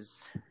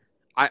is.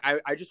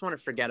 I just want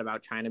to forget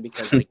about China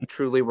because like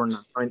truly we're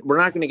not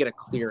going to get a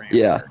clear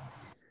Yeah.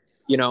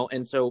 answer,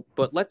 and so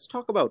but let's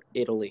talk about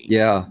Italy.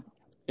 Yeah.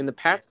 In the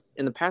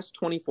past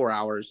 24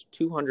 hours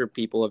 200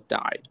 people have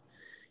died,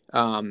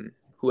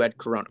 who had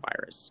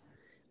coronavirus.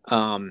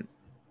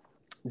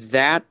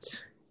 That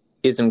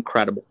is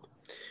incredible.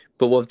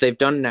 But what they've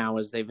done now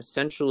is it's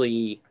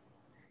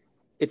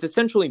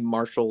essentially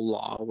martial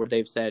law where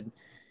they've said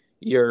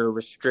you're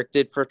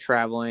restricted for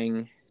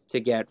traveling to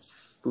get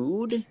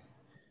food,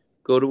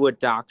 go to a Hmm.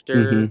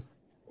 doctor,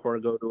 or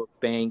go to a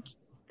bank.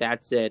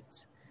 That's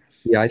it.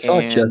 Yeah,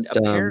 And I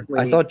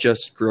apparently thought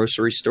just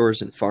grocery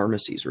stores and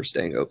pharmacies were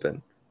staying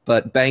open,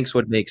 but banks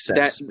would make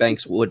that sense.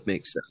 Banks would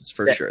make sense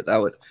for that sure. That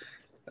would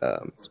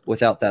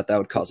without that that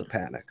would cause a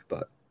panic.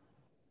 But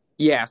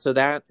yeah, so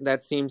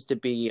that seems to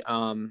be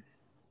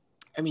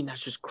I mean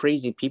that's just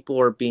crazy. People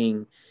are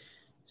being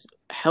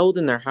held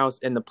in their house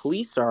and the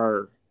police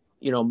are,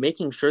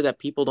 making sure that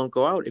people don't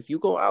go out. If you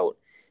go out,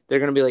 they're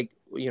going to be like,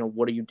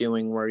 what are you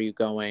doing? Where are you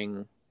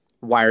going?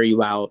 Why are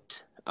you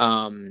out?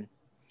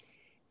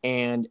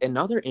 And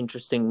another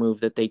interesting move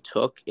that they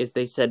took is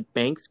they said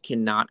banks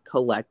cannot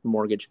collect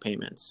mortgage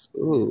payments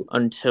ooh,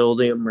 until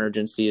the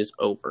emergency is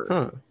over,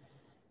 huh?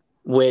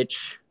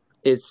 which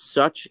is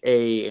such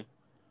a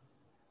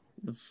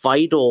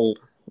vital,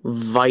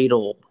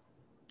 vital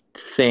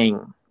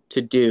thing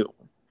to do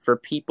for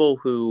people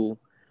who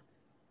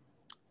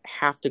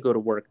have to go to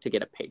work to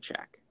get a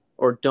paycheck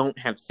or don't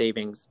have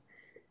savings.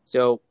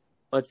 So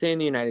let's say in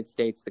the United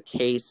States, the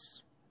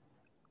case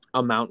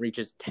amount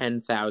reaches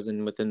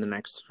 10,000 within the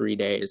next 3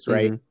 days,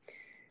 right? Hmm.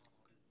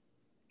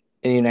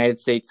 And the United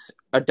States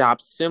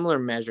adopts similar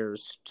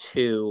measures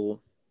to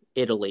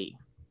Italy.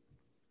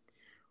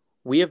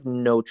 We have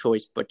no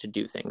choice but to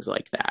do things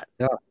like that.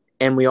 Yeah,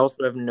 And we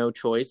also have no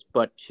choice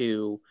but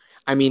to,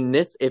 I mean,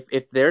 this,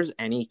 if there's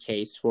any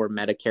case for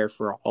Medicare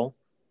for all,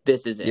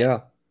 this is it.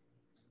 yeah,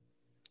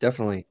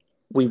 definitely.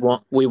 We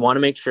want to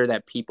make sure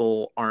that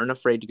people aren't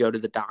afraid to go to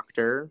the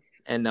doctor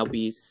and they'll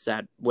be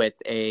set with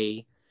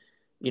a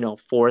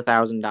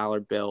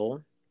 $4,000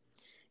 bill,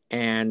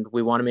 and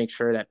we want to make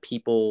sure that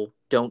people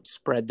don't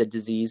spread the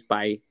disease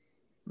by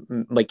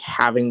like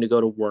having to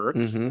go to work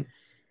Hmm.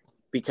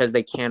 because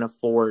they can't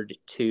afford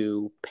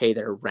to pay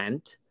their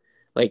rent.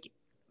 Like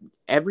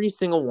every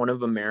single one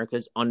of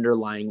America's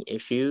underlying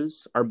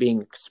issues are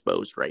being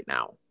exposed right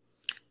now.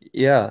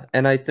 Yeah,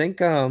 and I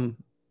think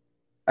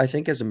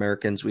as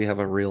Americans we have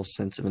a real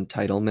sense of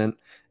entitlement,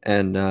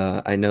 and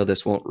I know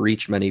this won't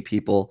reach many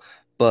people,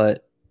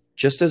 but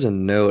just as a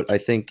note, I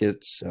think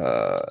it's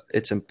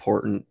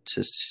important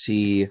to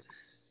see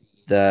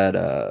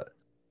that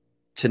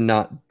to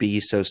not be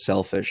so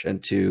selfish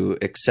and to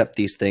accept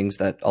these things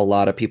that a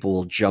lot of people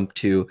will jump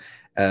to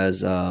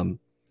as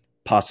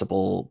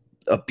possible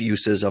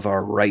abuses of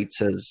our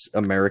rights as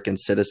American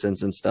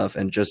citizens and stuff,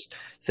 and just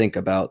think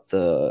about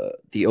the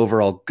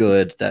overall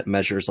good that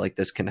measures like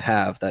this can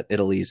have that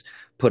Italy's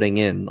putting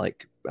in,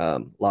 like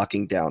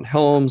locking down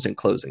homes and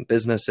closing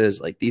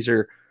businesses. Like these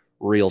are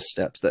real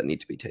steps that need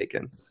to be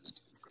taken.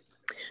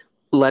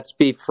 Let's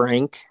be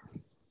frank,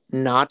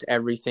 not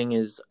everything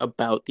is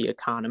about the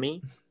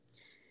economy.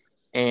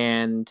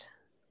 And,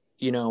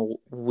 and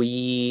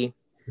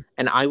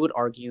I would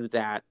argue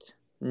that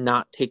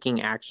not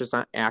taking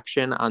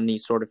action on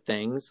these sort of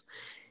things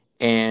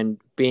and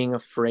being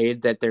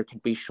afraid that there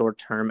could be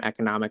short-term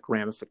economic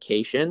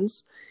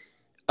ramifications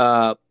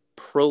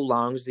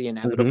prolongs the Hmm.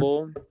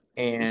 inevitable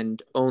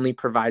and only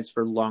provides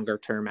for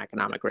longer-term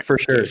economic For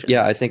sure. Yeah,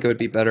 ramifications. I think it would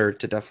be better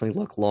to definitely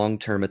look long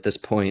term at this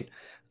point.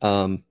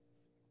 Um,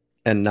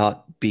 and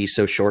not be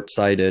so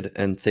short-sighted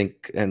and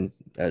think, and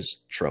as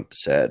Trump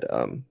said,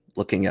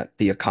 looking at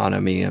the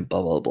economy and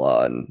blah blah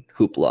blah and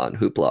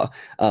hoopla.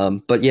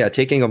 But yeah,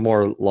 taking a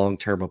more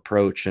long-term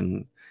approach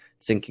and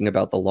thinking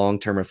about the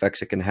long-term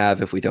effects it can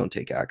have if we don't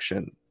take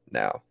action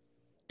now.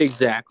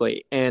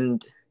 Exactly.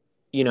 And,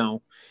 you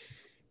know,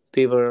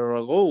 people are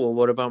like, oh, well,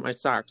 what about my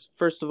stocks?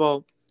 First of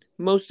all,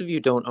 most of you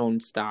don't own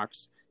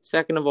stocks.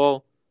 Second of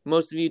all,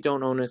 most of you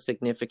don't own a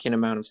significant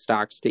amount of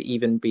stocks to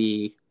even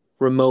be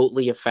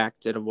remotely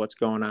affected of what's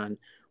going on.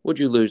 Would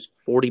you lose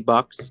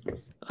 $40?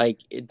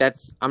 Like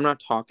that's I'm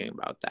not talking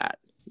about that.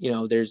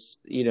 There's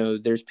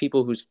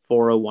people whose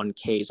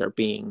 401ks are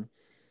being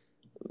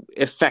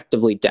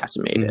effectively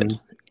decimated.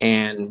 Mm-hmm.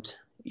 And,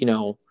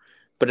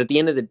 but at the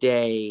end of the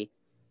day,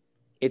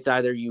 it's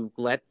either you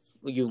let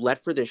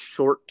for this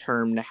short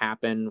term to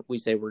happen. We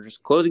say we're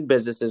just closing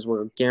businesses,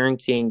 we're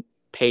guaranteeing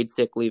paid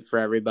sick leave for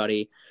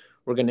everybody.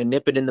 We're going to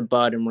nip it in the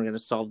bud and we're going to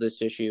solve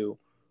this issue.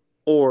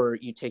 Or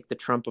you take the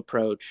Trump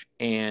approach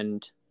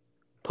and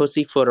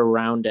pussyfoot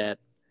around it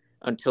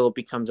until it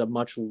becomes a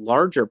much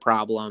larger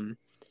problem.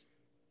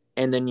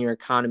 And then your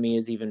economy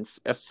is even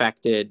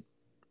affected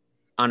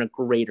on a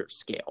greater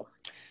scale.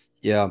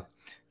 Yeah.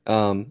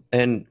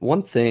 And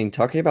one thing,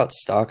 talking about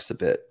stocks a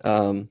bit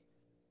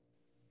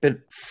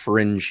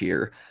fringe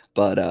here,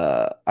 but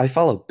I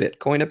follow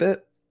Bitcoin a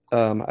bit.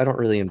 I don't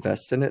really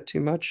invest in it too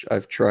much.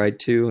 I've tried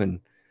to and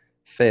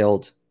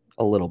failed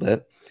a little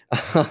bit.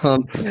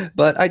 um,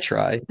 but I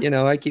try,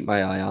 I keep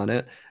my eye on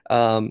it.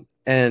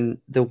 And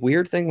the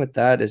weird thing with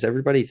that is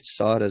everybody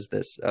saw it as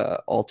this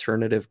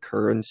alternative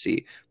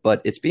currency,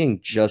 but it's being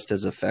just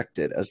as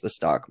affected as the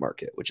stock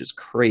market, which is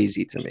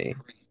crazy to me.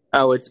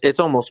 Oh, it's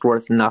almost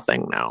worth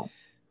nothing now.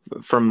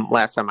 From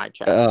last time I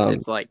checked,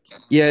 it's like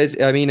yeah,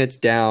 I mean it's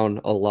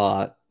down a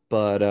lot,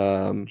 but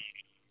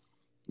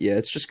yeah,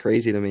 it's just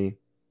crazy to me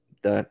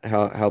that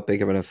how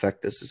big of an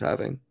effect this is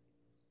having.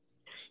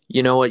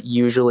 you know what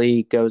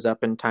usually goes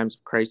up in times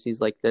of crises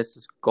like this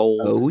is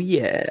gold. Oh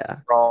yeah.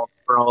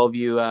 For all of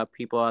you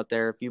people out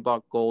there, if you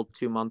bought gold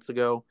 2 months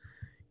ago,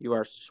 you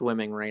are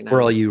swimming right now.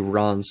 For all you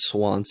Ron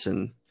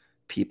Swanson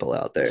people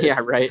out there.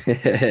 Yeah, right.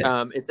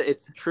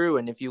 It's true.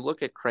 And if you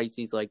look at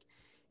crises, like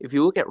if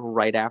you look at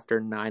right after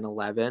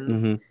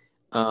 9/11,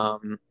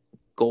 Mm-hmm.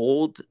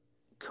 Gold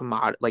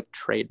commodity like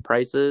trade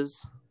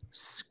prices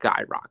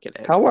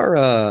skyrocketed. How are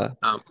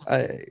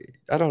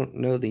I don't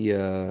know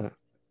the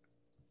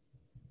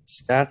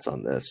stats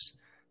on this,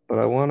 but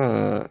I want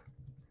to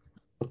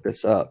look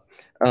this up.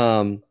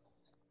 How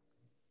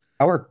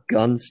are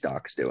gun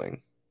stocks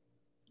doing?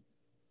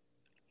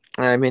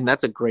 I mean,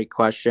 that's a great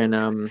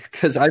question.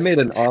 Because I made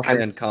an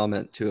offhand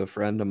comment to a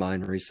friend of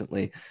mine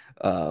recently,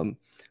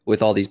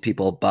 with all these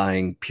people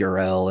buying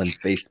Purell and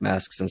face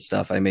masks and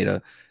stuff. I made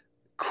a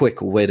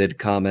quick-witted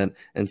comment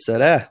and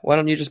said, why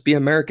don't you just be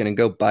American and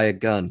go buy a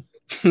gun?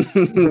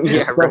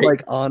 Yeah, But right.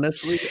 like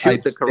honestly,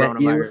 Shoot the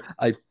coronavirus.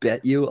 I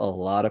bet you a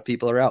lot of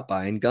people are out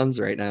buying guns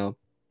right now.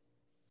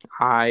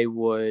 I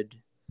would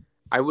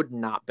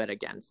not bet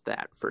against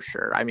that for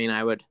sure. I mean,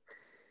 I would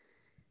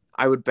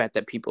bet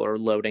that people are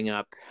loading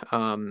up.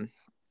 And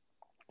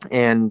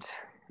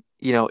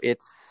it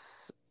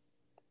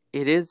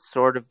is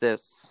sort of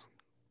this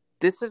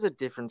is a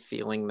different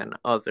feeling than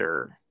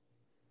other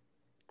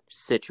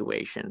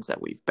situations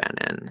that we've been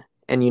in.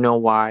 And you know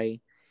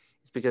why?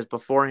 It's because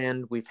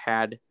beforehand we've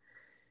had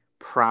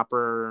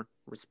proper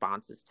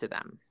responses to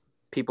them.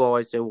 People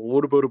always say, well,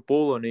 what about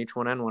Ebola and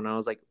H1N1? I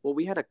was like, well,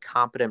 we had a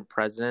competent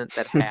president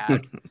that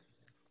had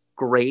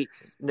great,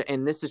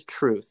 and this is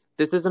truth.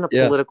 This isn't a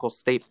political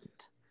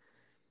statement.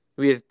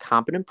 We had a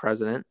competent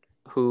president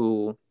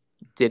who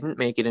didn't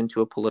make it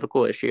into a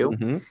political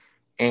issue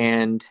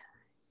and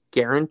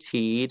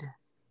guaranteed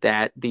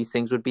that these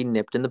things would be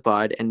nipped in the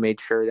bud and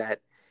made sure that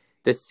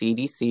the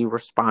CDC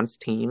response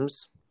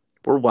teams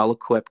were well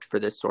equipped for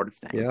this sort of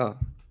thing. Yeah,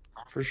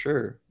 for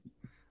sure.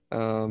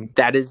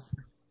 That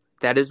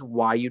is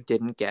why you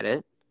didn't get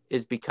it,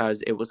 is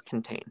because it was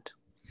contained.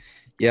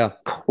 Yeah.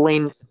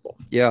 Plain simple.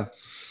 Yeah.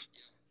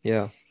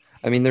 Yeah.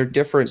 I mean, they're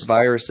different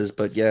viruses,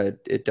 but yeah,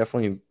 it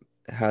definitely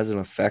has an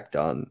effect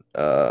on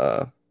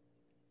how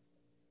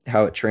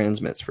it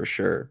transmits for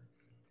sure.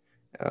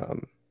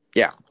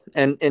 Yeah.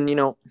 And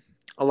a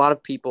lot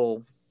of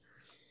people,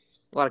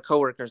 a lot of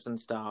coworkers and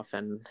stuff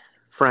and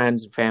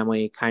friends and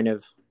family kind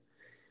of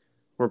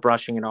were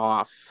brushing it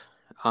off.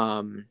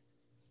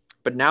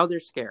 But now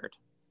they're scared.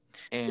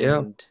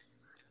 And,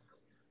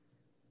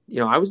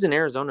 I was in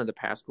Arizona the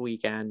past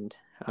weekend.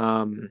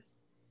 The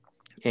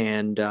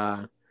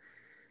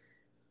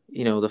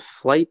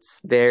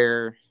flights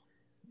there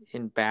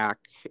and back,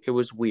 it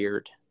was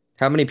weird.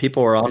 How many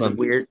people were on them? It was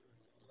weird.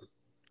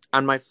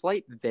 On my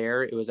flight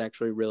there, it was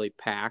actually really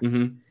packed.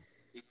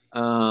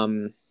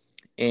 But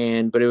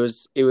it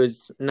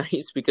was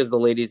nice because the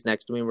ladies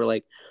next to me were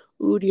like,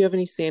 "Ooh, do you have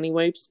any Sandy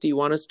wipes? Do you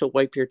want us to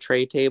wipe your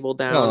tray table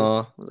down?"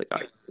 Aww. I was like,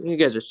 "Oh, you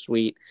guys are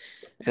sweet."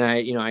 And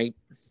I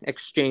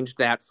exchanged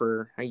that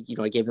for, I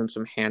gave them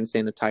some hand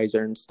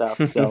sanitizer and stuff.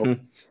 So,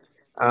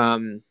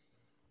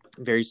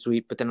 very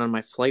sweet. But then on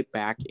my flight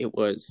back, it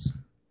was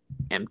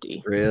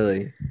empty.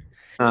 Really?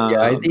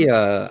 Yeah, Um,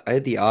 I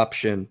had the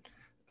option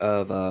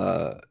of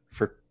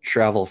for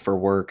travel for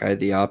work. I had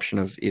the option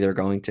of either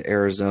going to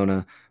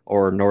Arizona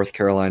or North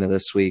Carolina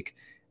this week,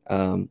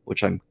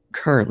 which I'm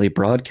currently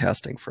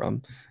broadcasting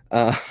from.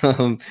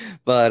 Um,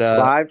 but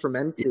Live from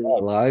yeah,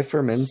 NC. live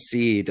from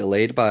NC,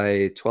 delayed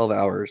by 12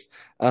 hours.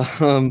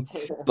 Um,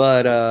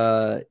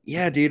 but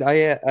yeah, dude,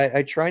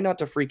 I try not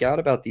to freak out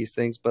about these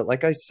things, but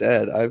like I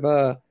said, I've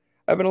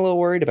been a little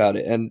worried about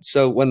it. And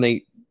so when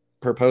they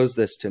proposed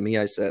this to me,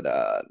 I said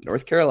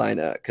North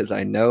Carolina because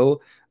I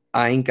know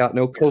I ain't got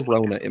no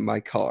corona in my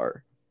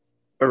car.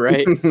 All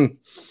right.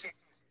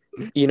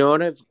 You know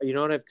what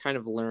I've kind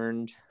of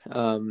learned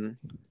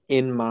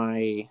in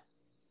my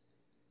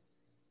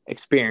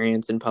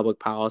experience in public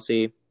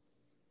policy.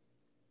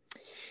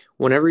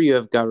 Whenever you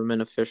have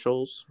government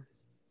officials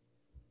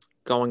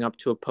going up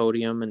to a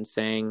podium and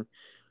saying,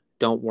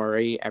 "Don't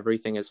worry,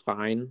 everything is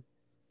fine,"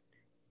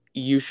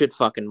 you should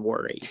fucking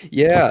worry.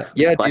 Yeah,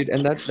 yeah, Like, dude,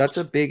 and that's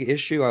a big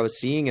issue I was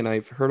seeing, and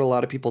I've heard a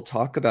lot of people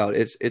talk about.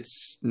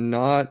 It's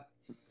not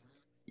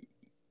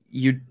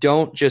you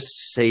don't just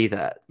say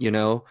that, you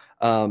know?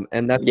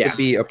 And that yeah, should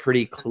be a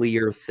pretty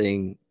clear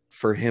thing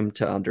for him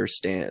to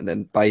understand.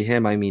 And by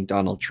him, I mean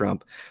Donald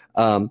Trump.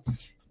 Um,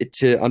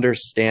 to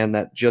understand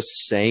that just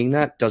saying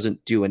that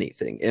doesn't do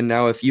anything. And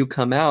now, if you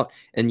come out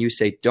and you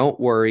say, don't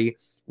worry,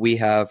 we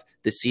have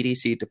the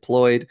CDC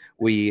deployed,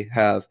 we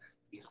have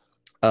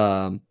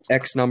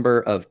X number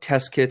of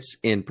test kits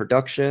in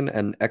production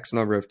and X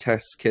number of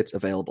test kits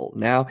available.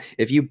 Now,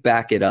 if you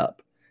back it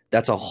up,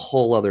 that's a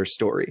whole other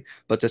story.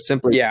 But to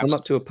simply yeah. come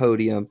up to a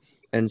podium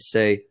and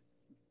say,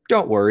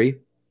 "Don't worry,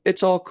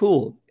 it's all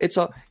cool. It's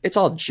all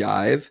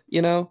jive,"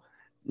 you know?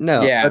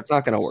 No, Yeah. that's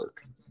not going to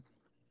work.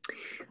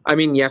 I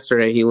mean,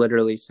 yesterday he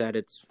literally said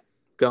it's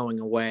going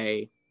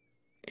away,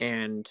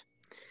 and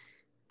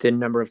the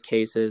number of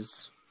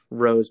cases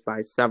rose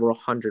by several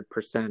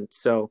 100%.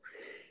 So,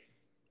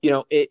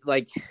 it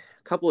like a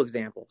couple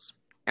examples.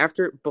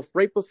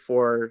 Right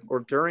before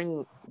or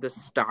during the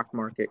stock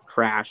market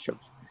crash of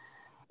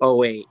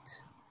 '08,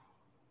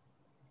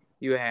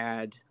 you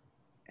had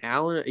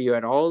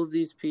all of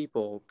these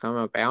people come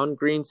up, Alan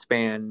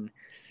Greenspan,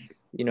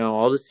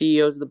 all the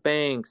CEOs of the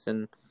banks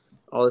and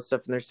all this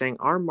stuff, and they're saying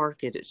our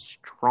market is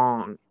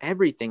strong,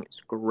 everything is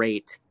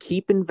great,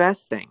 keep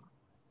investing.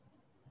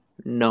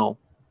 No,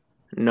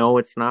 no,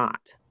 it's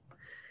not.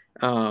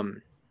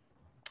 Um,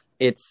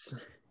 it's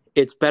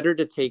it's better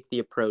to take the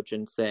approach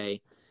and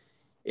say,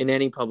 in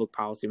any public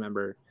policy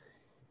member,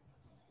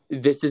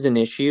 this is an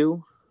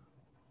issue,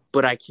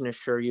 but I can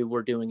assure you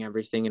we're doing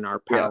everything in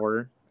our Yeah.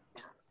 power.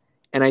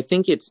 And I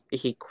think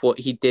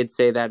he did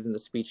say that in the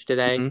speech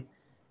today, Mhm.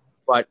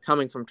 but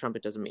coming from Trump,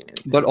 it doesn't mean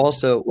But anything.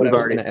 also, what I We've was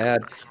already going to seen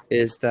add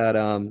is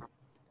that,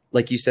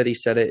 like you said, he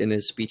said it in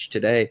his speech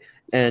today,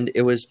 and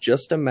it was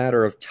just a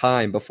matter of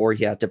time before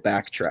he had to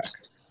backtrack.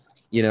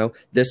 You know,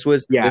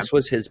 Yeah, this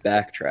was his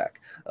backtrack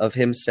of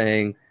him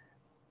saying,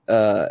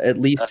 at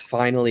least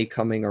finally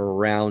coming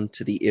around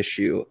to the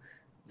issue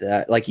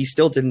that, like, he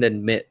still didn't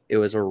admit it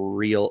was a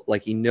real,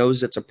 like, he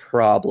knows it's a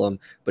problem,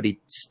 but he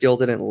still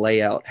didn't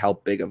lay out how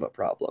big of a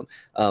problem.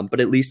 But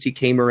at least he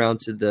came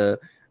around to the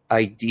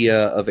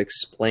idea of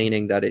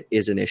explaining that it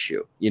is an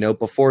issue. You know,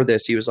 before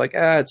this, he was like,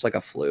 it's like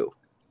a flu,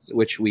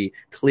 which we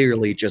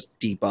clearly just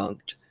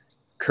debunked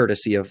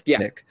courtesy of yeah.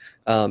 Nick.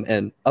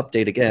 And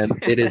update again,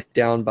 it is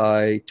down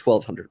by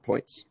 1,200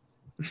 points.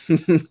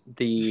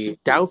 The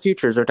Dow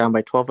futures are down by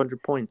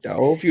 1,200 points,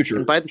 Dow and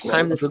futures, by the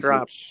time this 1,200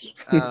 drops,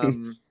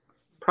 points.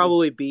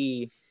 probably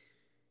be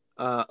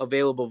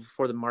available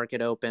before the market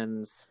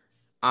opens.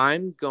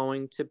 I'm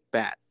going to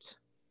bet.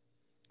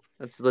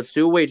 Let's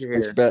do a wager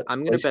Place here. bet, I'm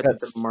going to place bet that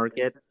bets.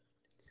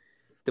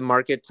 the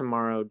market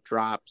tomorrow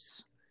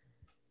drops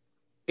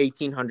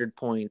 1,800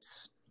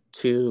 points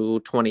to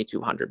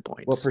 2,200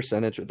 What points.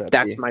 percentage would that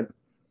That's be? my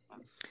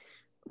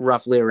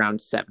roughly around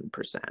 7%,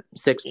 6%,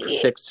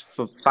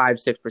 5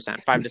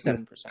 to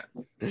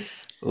 7%.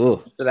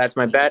 Oh, So that's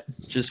my bet.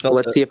 just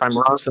Let's see if I'm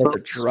wrong, just felt a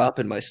folks. drop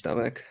in my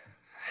stomach.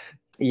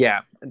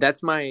 Yeah,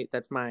 that's my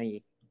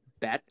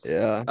bet.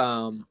 Yeah,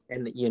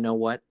 And you know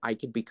what? I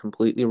could be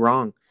completely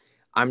wrong.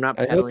 I'm not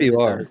I hope peddling you this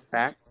out are. as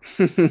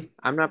fact.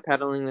 I'm not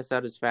peddling this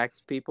out as fact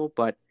to people,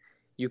 but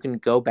you can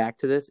go back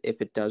to this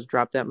if it does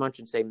drop that much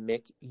and say,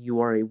 Mick, you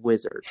are a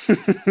wizard.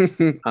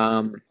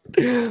 Um,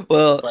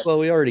 but Well,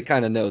 we already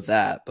kind of know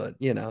that, but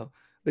you know,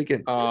 we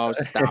can. oh,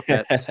 stop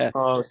it!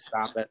 Oh,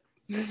 stop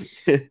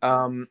it!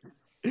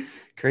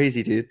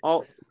 Crazy, dude.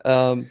 All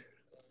Um,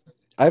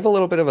 I have a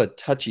little bit of a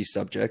touchy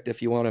subject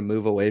if you want to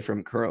move away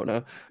from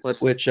Corona,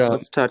 let's which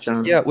let's touch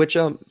on yeah, it. which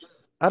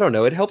I don't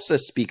know, it helps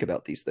us speak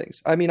about these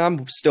things. I mean,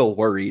 I'm still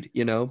worried,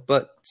 you know,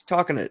 but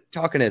talking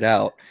it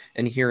out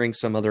and hearing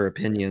some other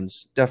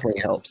opinions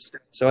definitely helps.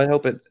 So I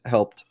hope it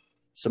helped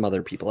some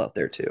other people out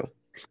there too.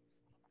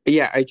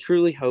 Yeah, I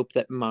truly hope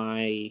that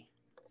my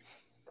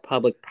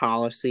public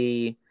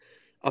policy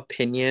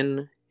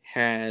opinion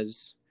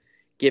has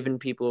given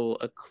people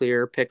a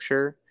clear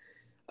picture.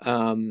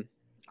 Um,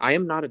 I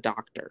am not a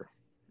doctor.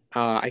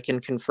 I can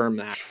confirm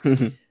that.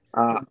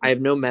 I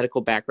have no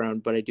medical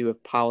background, but I do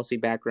have policy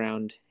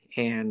background,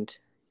 and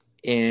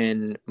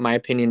in my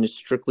opinion, is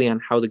strictly on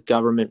how the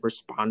government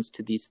responds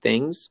to these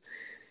things.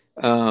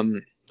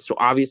 So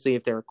obviously,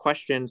 if there are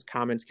questions,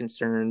 comments,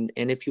 concern,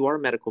 and if you are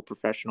a medical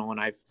professional and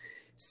I've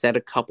said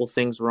a couple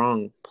things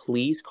wrong,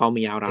 please call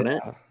me out on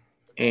it. Yeah.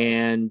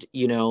 And,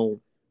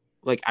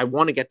 like, I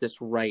want to get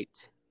this right,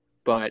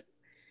 but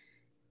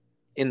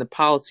in the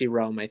policy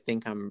realm, I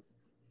think I'm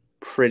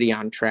pretty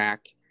on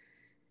track.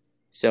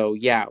 So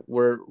yeah,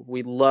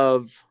 we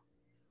love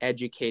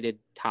educated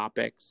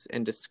topics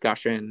and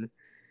discussion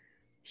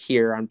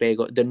here on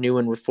the new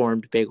and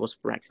reformed Bagels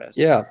for Breakfast.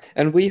 Yeah,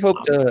 and we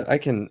hope to. I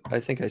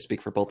think I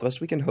speak for both of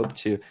us. We can hope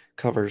to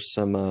cover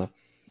some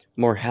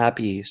more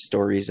happy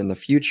stories in the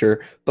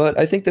future, but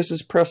I think this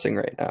is pressing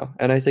right now,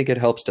 and I think it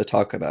helps to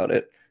talk about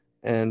it.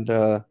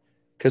 And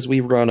because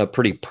we run a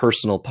pretty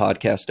personal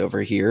podcast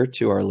over here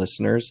to our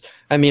listeners.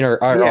 I mean,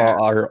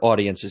 our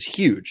audience is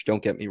huge.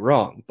 Don't get me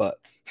wrong, but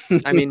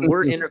I mean,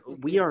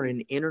 we are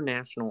an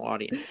international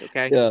audience.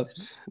 Okay, yeah,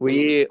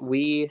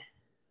 we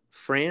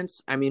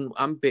France. I mean,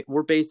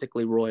 we're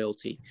basically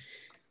royalty.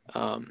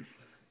 But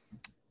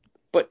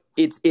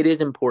it is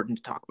important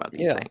to talk about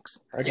these things.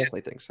 I definitely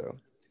think so.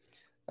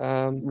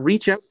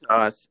 Reach out to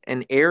us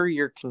and air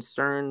your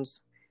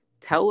concerns.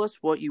 Tell us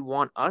what you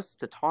want us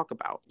to talk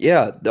about.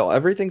 Yeah, no,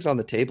 everything's on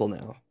the table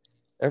now.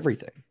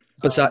 Everything.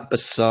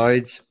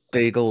 Besides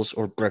bagels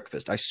or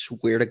breakfast. I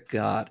swear to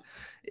God,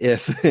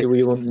 if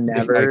we will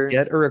never if I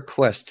get a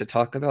request to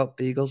talk about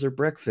bagels or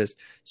breakfast,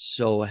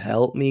 so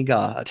help me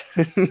God.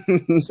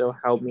 So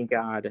help me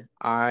God.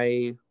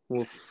 I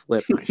will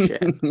flip my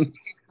shit.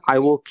 I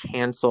will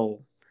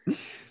cancel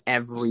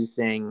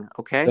everything.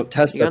 Okay? Don't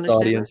test us,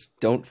 audience.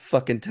 That? Don't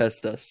fucking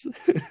test us.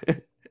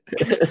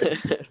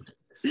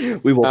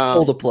 We will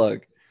pull the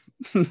plug.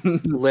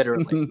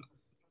 Literally.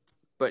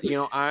 But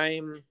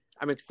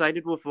I'm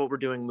excited with what we're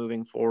doing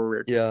moving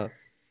forward. Yeah.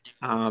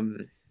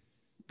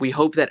 We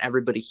hope that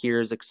everybody here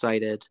is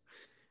excited.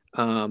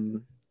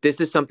 This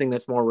is something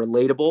that's more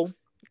relatable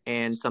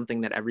and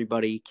something that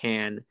everybody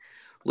can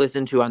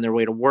listen to on their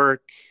way to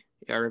work,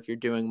 or if you're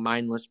doing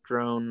mindless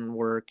drone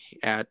work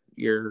at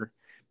your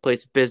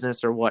place of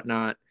business or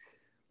whatnot.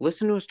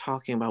 Listen to us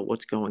talking about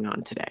what's going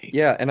on today.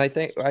 Yeah, and I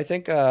think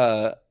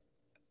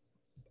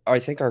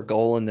our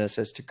goal in this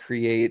is to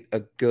create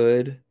a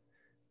good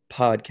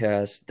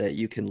podcast that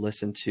you can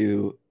listen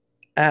to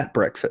at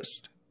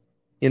breakfast.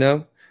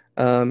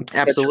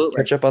 Absolutely.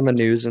 Catch up on the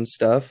news and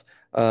stuff,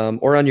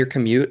 or on your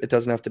commute. It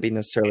doesn't have to be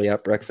necessarily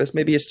at breakfast.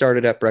 Maybe you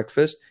started at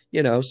breakfast.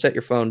 Set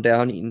your phone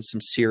down, eating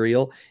some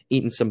cereal,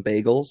 eating some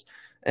bagels,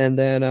 and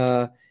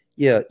then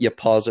you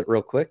pause it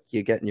real quick.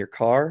 You get in your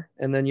car,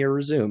 and then you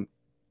resume.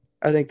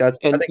 I think that's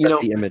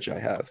the image I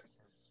have.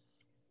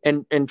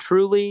 And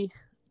truly,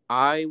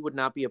 I would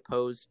not be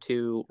opposed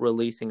to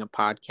releasing a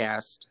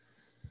podcast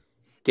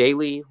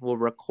daily. We'll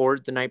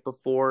record the night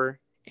before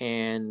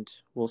and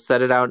we'll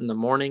set it out in the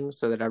morning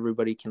so that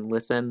everybody can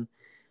listen.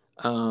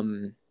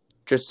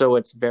 Just so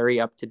it's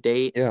very up to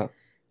date. Yeah.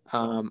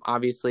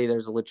 Obviously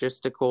there's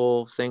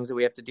logistical things that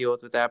we have to deal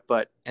with that,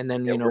 and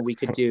then we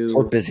could do.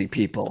 We're busy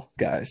people,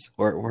 guys.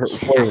 We're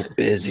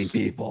busy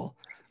people.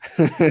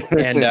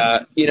 And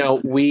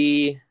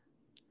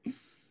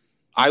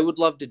I would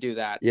love to do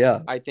that.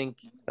 Yeah. I think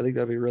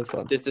that'd be real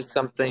fun. This is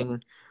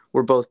something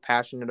we're both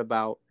passionate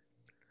about.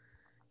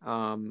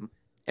 And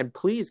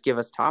please give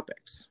us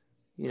topics.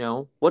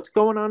 What's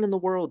going on in the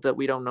world that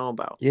we don't know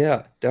about?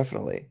 Yeah,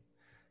 definitely.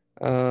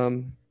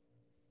 I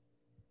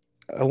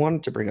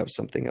wanted to bring up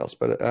something else,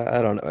 but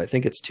I don't know. I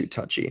think it's too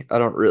touchy. I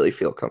don't really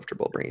feel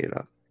comfortable bringing it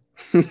up.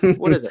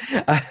 What is it?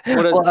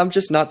 I'm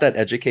just not that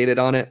educated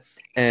on it,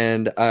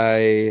 and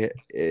I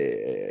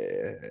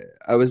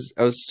was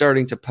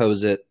starting to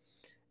pose it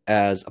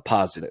as a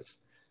positive.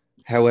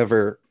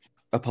 However,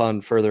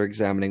 upon further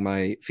examining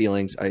my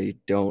feelings, I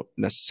don't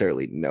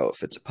necessarily know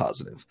if it's a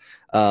positive.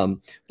 But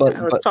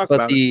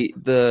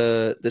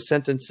the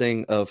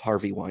sentencing of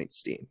Harvey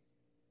Weinstein.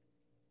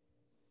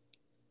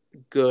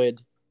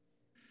 Good.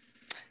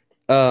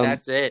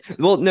 That's it.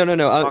 Well,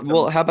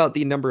 no. How about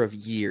the number of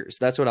years?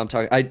 That's what I'm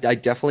talking. I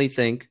definitely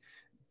think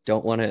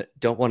don't want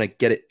to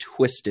get it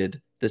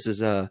twisted. This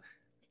is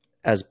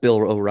as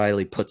Bill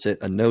O'Reilly puts it,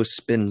 a no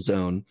spin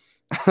zone.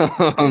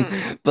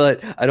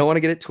 But I don't want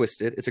to get it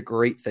twisted. It's a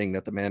great thing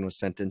that the man was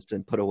sentenced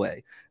and put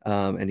away,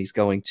 and he's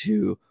going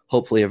to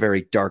hopefully a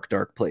very dark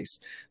place.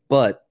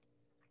 But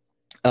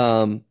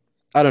I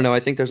don't know.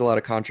 I think there's a lot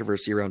of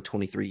controversy around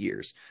 23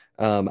 years.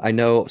 I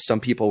know some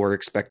people were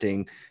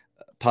expecting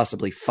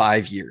possibly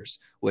 5 years,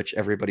 which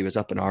everybody was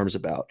up in arms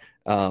about,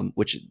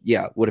 which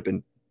would have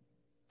been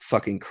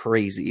fucking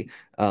crazy.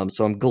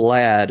 So I'm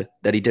glad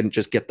that he didn't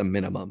just get the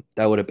minimum.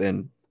 That would have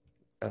been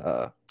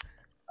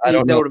I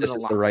don't know if this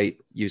is the right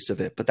use of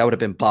it, but that would have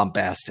been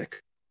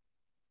bombastic.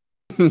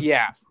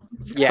 Yeah.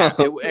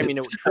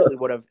 It truly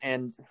would have.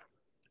 And,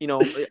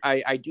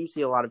 I do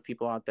see a lot of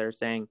people out there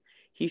saying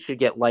he should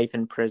get life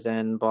in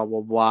prison, blah,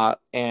 blah, blah.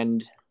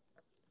 And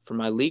for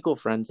my legal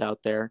friends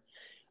out there,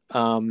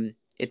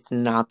 it's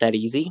not that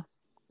easy.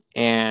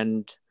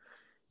 And,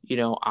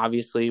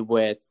 obviously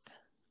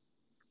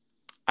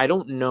I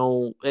don't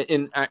know,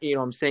 and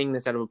I'm saying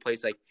this out of a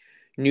place like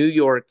New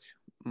York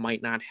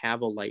might not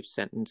have a life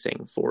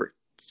sentencing for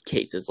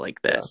cases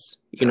like this.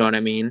 You know what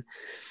I mean?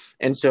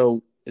 And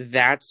so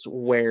that's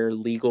where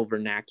legal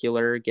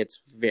vernacular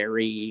gets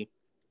very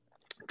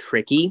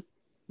tricky.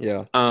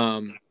 Yeah.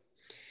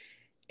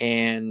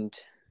 And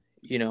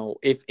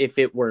if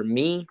it were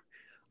me,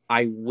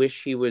 I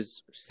wish he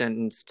was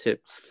sentenced to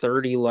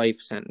 30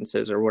 life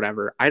sentences or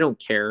whatever. I don't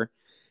care.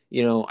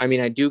 I mean,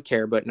 I do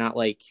care, but not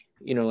like,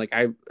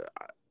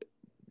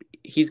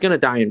 he's going to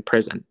die in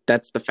prison.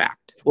 That's the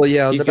fact. Well,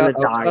 yeah, I I was was going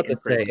about to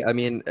to say, I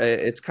mean,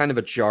 it's kind of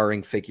a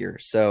jarring figure.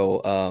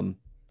 So,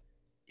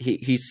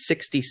 he's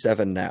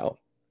 67 now,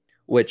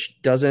 which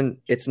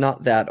it's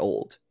not that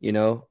old,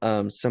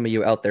 some of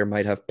you out there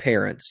might have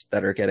parents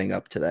that are getting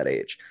up to that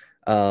age.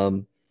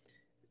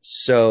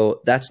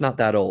 So that's not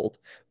that old.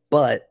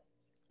 But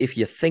if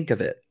you think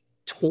of it,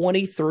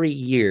 23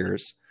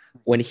 years,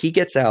 when he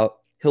gets out,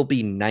 he'll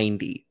be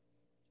 90.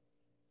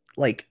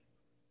 Like,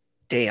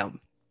 damn.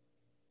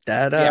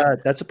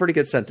 That's a pretty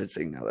good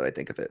sentencing now that I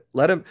think of it.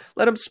 Let him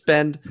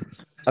spend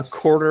a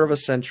quarter of a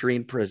century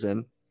in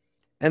prison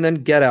and then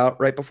get out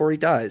right before he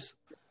dies.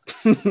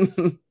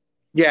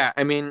 Yeah,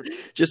 I mean,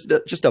 just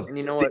a and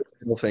you know what?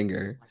 middle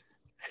finger.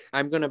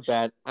 I'm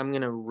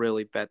gonna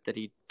really bet that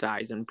he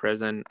dies in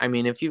prison. I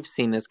mean, if you've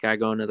seen this guy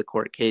go into the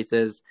court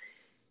cases,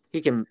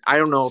 he can. I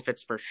don't know if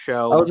it's for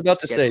show. I was about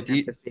to say,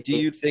 do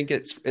you think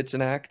it's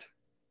an act?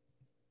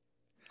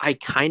 I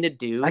kind of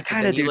do. I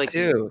kind of do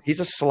too. He's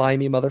a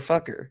slimy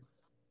motherfucker.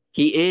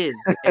 He is,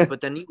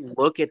 but then you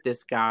look at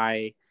this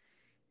guy,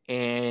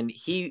 and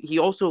he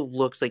also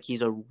looks like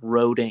he's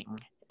eroding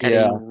at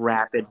a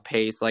rapid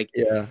pace. Like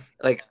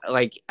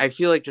I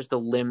feel like just the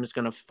limb's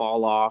gonna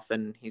fall off,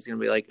 and he's gonna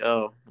be like,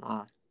 oh.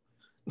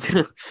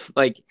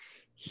 Like,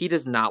 he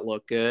does not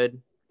look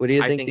good. What do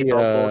you think it's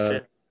all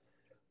bullshit.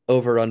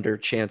 Over under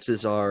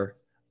chances are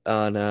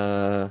on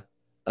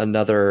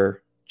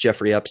another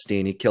Jeffrey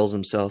Epstein? He kills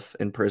himself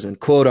in prison,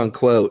 quote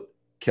unquote,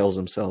 kills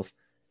himself,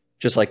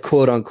 just like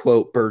quote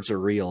unquote birds are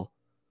real.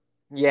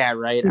 Yeah,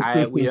 right.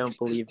 We don't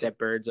believe that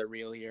birds are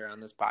real here on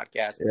this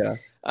podcast. Yeah.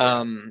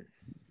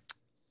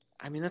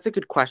 I mean, that's a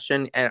good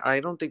question. And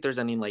I don't think there's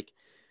any like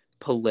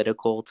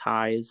political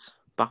ties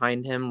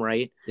behind him,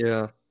 right?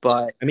 Yeah.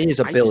 But I mean, he's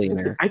a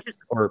billionaire. I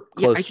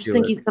just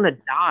think he's gonna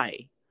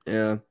die.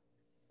 Yeah.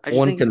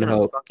 One can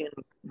hope.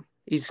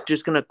 He's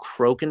just gonna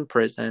croak in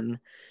prison,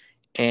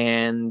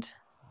 and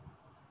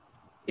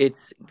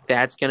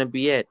that's gonna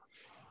be it.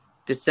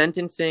 The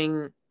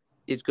sentencing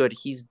is good.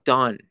 He's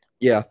done.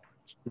 Yeah.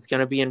 He's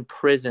gonna be in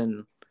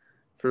prison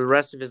for the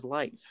rest of his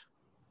life.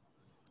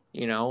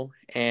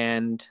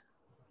 And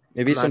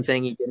maybe I'm not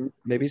saying he didn't.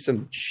 Maybe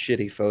some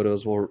shitty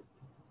photos will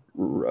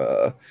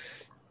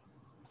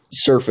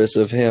surface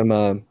of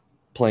him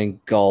playing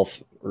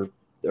golf or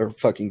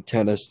fucking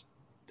tennis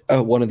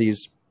at one of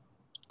these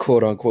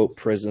quote unquote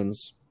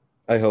prisons.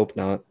 I hope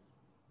not.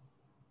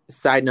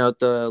 Side note,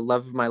 the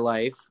love of my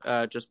life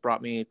just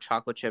brought me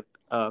chocolate chip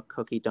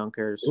cookie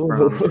dunkers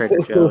from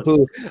Trader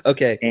Joe's.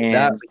 Okay,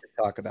 that we can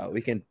talk about.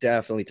 We can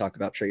definitely talk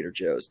about Trader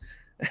Joe's.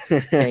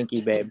 Thank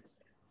you, babe.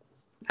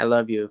 I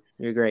love you.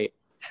 You're great.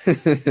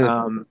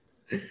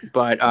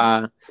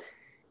 But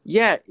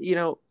yeah,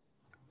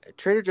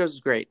 Trader Joe's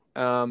is great.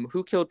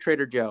 Who killed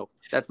Trader Joe?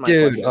 That's my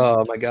question.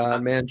 Oh my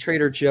god, man.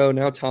 Trader Joe,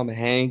 now Tom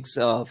Hanks.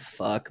 Oh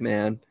fuck,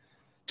 man.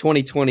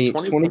 2020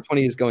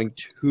 is going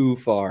too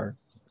far.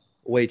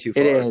 Way too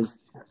far.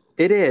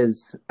 It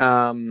is.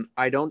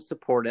 I don't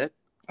support it.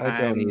 I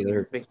don't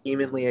either.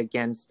 Vehemently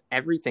against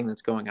everything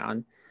that's going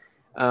on,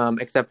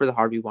 except for the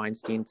Harvey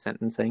Weinstein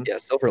sentencing. Yeah,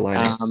 silver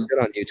lining. Good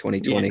on you,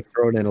 2020. Yeah.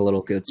 Throwing in a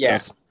little good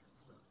stuff.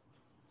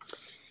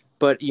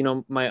 But, they're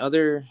going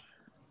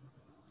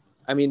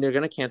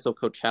to cancel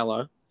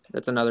Coachella.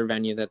 That's another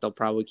venue that they'll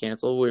probably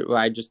cancel.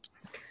 I just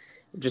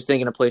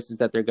thinking of places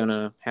that they're going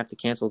to have to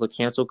cancel. They'll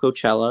cancel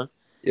Coachella.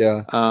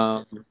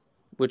 Yeah.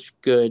 Which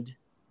good.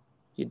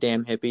 You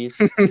damn hippies.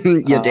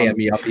 You damn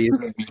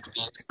yuppies.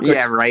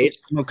 Yeah, right.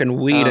 Smoking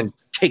weed and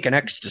taking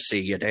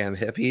ecstasy, you damn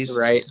hippies.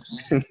 Right.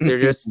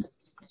 They're just...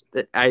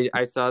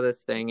 I saw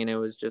this thing, and it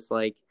was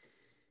like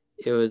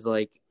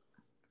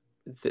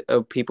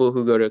people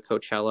who go to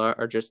Coachella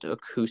are just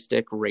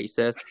acoustic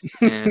racists,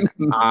 and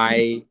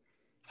I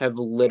have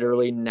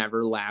literally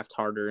never laughed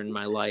harder in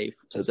my life.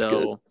 That's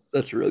good.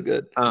 That's real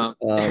good.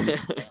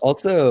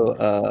 Also,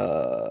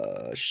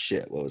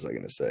 shit, what was I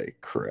going to say?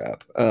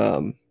 Crap.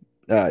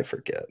 I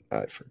forget.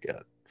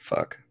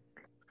 Fuck.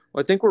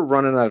 Well, I think we're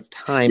running out of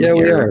time. Yeah,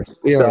 here,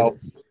 we are.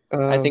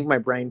 I think my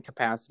brain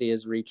capacity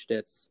has reached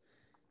its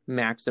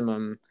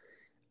maximum.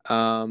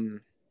 We're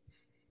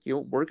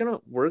gonna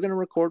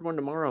record one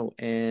tomorrow,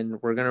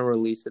 and we're gonna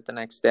release it the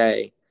next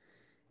day.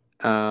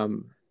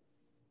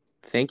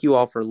 Thank you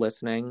all for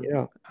listening.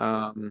 Yeah.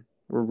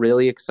 We're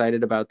really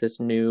excited about this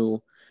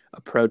new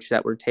approach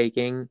that we're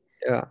taking.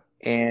 Yeah.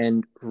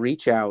 And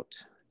reach out.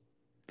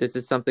 This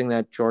is something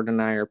that Jordan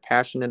and I are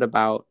passionate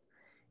about,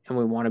 and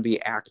we want to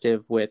be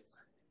active with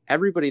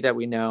everybody that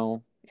we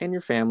know and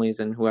your families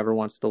and whoever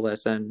wants to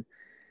listen.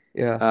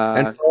 Yeah.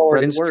 And follow our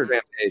Spread the word.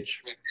 Instagram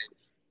page.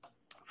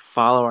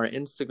 Follow our We'll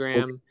give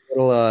Instagram.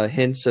 little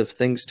hints of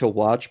things to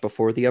watch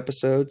before the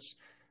episodes.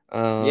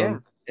 Yeah.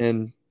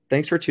 And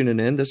thanks for tuning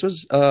in. This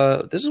is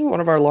one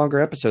of our longer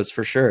episodes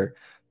for sure.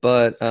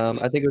 But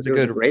I think it was a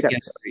good great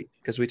episode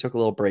because we took a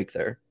little break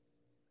there.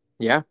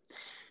 Yeah.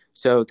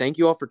 So thank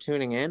you all for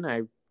tuning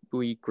in.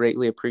 We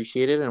greatly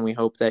appreciate it, and we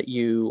hope that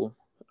you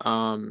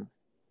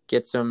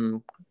get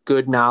some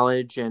good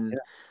knowledge and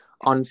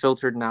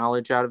unfiltered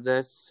knowledge out of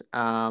this.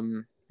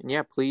 And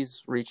yeah,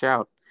 please reach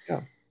out.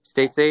 Yeah.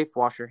 Stay safe.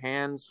 Wash your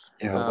hands.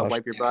 Yeah,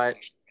 wipe your butt.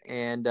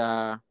 And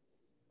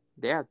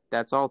yeah,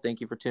 that's all.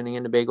 Thank you for tuning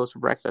in to Bagels for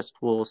Breakfast.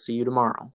 We'll see you tomorrow.